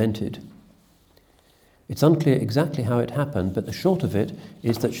Shahidullah relented. It's unclear exactly how it happened, but the short of it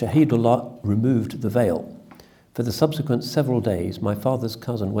is that Shahidullah removed the veil. For the subsequent several days, my father's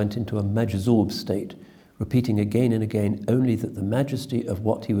cousin went into a majzoob state, repeating again and again only that the majesty of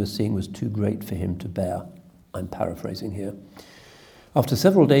what he was seeing was too great for him to bear. I'm paraphrasing here. After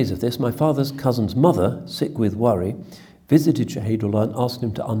several days of this, my father's cousin's mother, sick with worry, visited Shahidullah and asked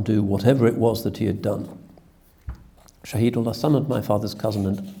him to undo whatever it was that he had done. Shahidullah summoned my father's cousin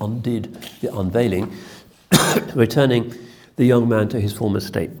and undid the unveiling, returning the young man to his former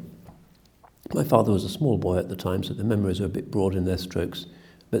state. My father was a small boy at the time, so the memories are a bit broad in their strokes,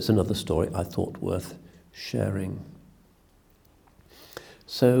 but it's another story I thought worth sharing.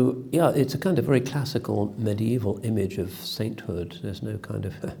 So, yeah, it's a kind of very classical medieval image of sainthood. There's no kind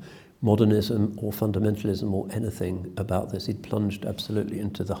of modernism or fundamentalism or anything about this. He'd plunged absolutely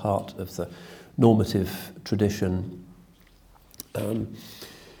into the heart of the normative tradition. And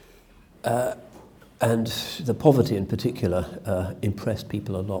the poverty in particular impressed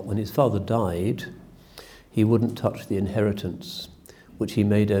people a lot. When his father died, he wouldn't touch the inheritance, which he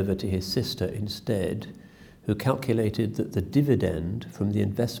made over to his sister instead, who calculated that the dividend from the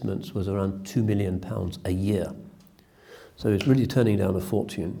investments was around £2 million a year. So he's really turning down a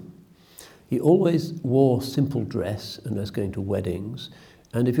fortune. He always wore simple dress and was going to weddings.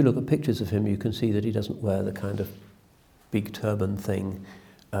 And if you look at pictures of him, you can see that he doesn't wear the kind of big turban thing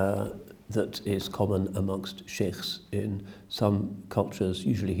that is common amongst sheikhs in some cultures.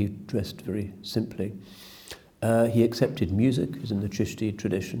 Usually he dressed very simply. He accepted music, he's in the Chishti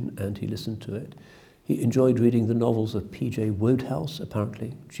tradition, and he listened to it. He enjoyed reading the novels of P.J. Wodehouse,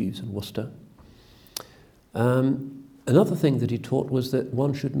 apparently, Jeeves and Worcester. Another thing that he taught was that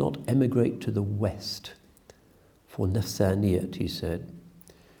one should not emigrate to the West for nafsaniyat, he said.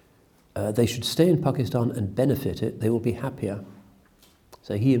 They should stay in Pakistan and benefit it, they will be happier.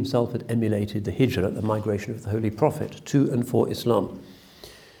 So he himself had emulated the hijrah, the migration of the Holy Prophet to and for Islam.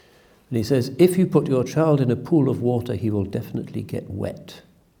 And he says, if you put your child in a pool of water, he will definitely get wet.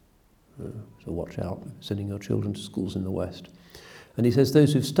 So watch out, sending your children to schools in the West. And he says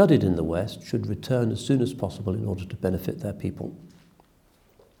those who've studied in the West should return as soon as possible in order to benefit their people.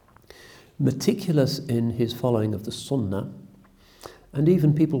 Meticulous in his following of the Sunnah, And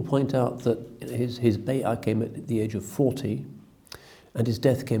even people point out that his bay'ah came at the age of 40 and his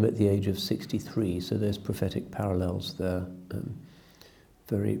death came at the age of 63, so there's prophetic parallels there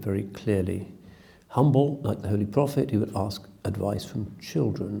very, very clearly. Humble, like the Holy Prophet, he would ask advice from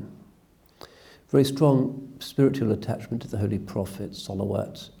children. Very strong spiritual attachment to the Holy Prophet,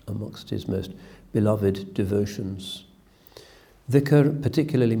 salawat, amongst his most beloved devotions. Dhikr,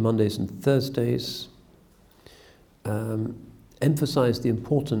 particularly Mondays and Thursdays, emphasized the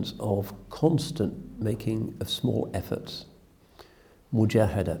importance of constant making of small efforts.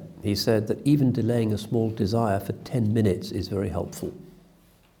 Mujahada. He said that even delaying a small desire for 10 minutes is very helpful.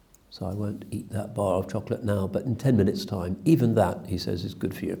 So I won't eat that bar of chocolate now, but in 10 minutes' time, even that, he says, is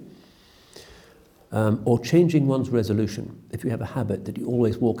good for you. Or changing one's resolution. If you have a habit that you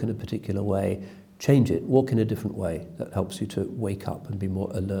always walk in a particular way, change it, walk in a different way. That helps you to wake up and be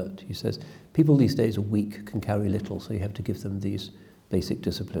more alert. He says, people these days are weak, can carry little, so you have to give them these basic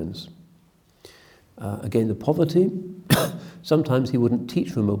disciplines. Again, the poverty. Sometimes he wouldn't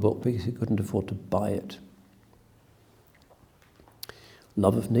teach from a book because he couldn't afford to buy it.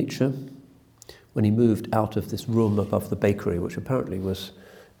 Love of nature. When he moved out of this room above the bakery, which apparently was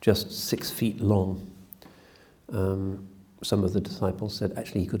just 6 feet long, some of the disciples said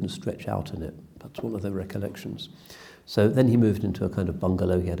actually he couldn't stretch out in it. That's one of their recollections. So then he moved into a kind of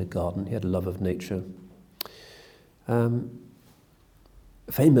bungalow. He had a garden. He had a love of nature.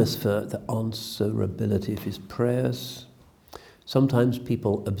 Famous for the answerability of his prayers. Sometimes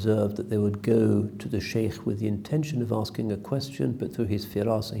people observed that they would go to the Shaykh with the intention of asking a question, but through his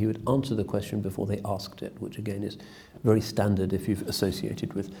firasa he would answer the question before they asked it, which again is very standard if you've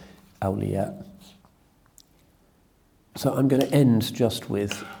associated with awliya. So I'm going to end just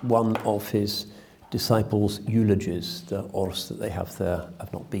with one of his disciples' eulogies, the ors that they have there.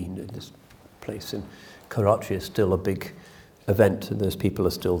 I've not been in this place in Karachi. Is still a big event, and those people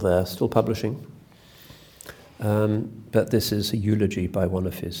are still there, still publishing. But this is a eulogy by one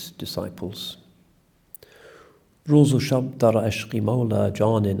of his disciples. روز و شب در عشق مولا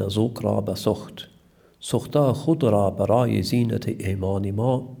جان نزوک را بسخت سختا خود را برای زینت ایمان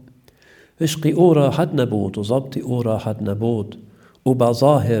ما عشق او را حد نبود و ضبط او را حد نبود او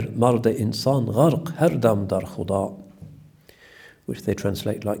بظاهر مرد انسان غرق هر دم در خدا. Which they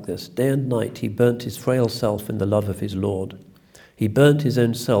translate like this: day and night he burnt his frail self in the love of his Lord. He burnt his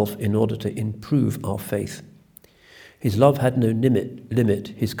own self in order to improve our faith. His love had no limit,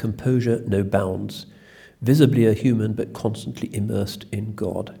 his composure no bounds, visibly a human but constantly immersed in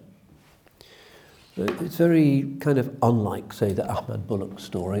God. It's very kind of unlike, say, the Ahmad Bullock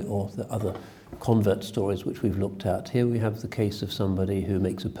story or the other convert stories which we've looked at. Here we have the case of somebody who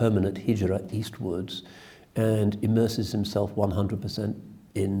makes a permanent hijrah eastwards and immerses himself 100%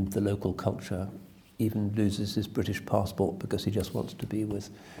 in the local culture, even loses his British passport because he just wants to be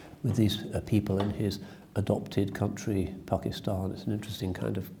with these people in his adopted country, Pakistan. It's an interesting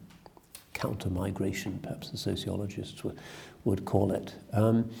kind of counter-migration, perhaps the sociologists would call it.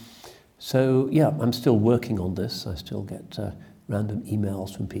 So, yeah, I'm still working on this. I still get random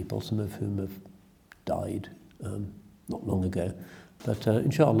emails from people, some of whom have died not long ago. But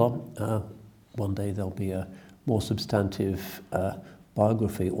inshallah, one day there'll be a more substantive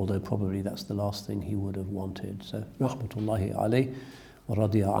biography, although probably that's the last thing he would have wanted. So, rahmatullahi alayhi wa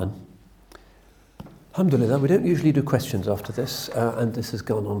radiya an. Alhamdulillah, we don't usually do questions after this, and this has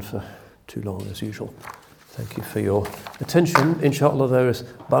gone on for too long as usual. Thank you for your attention. Inshallah, there is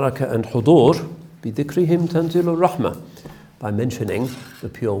barakah and hudur, bidhikrihim tanzilur rahmah. By mentioning the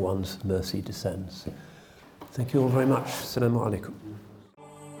Pure One's mercy descends. Thank you all very much. Assalamu alaikum.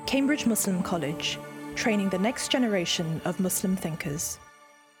 Cambridge Muslim College, training the next generation of Muslim thinkers.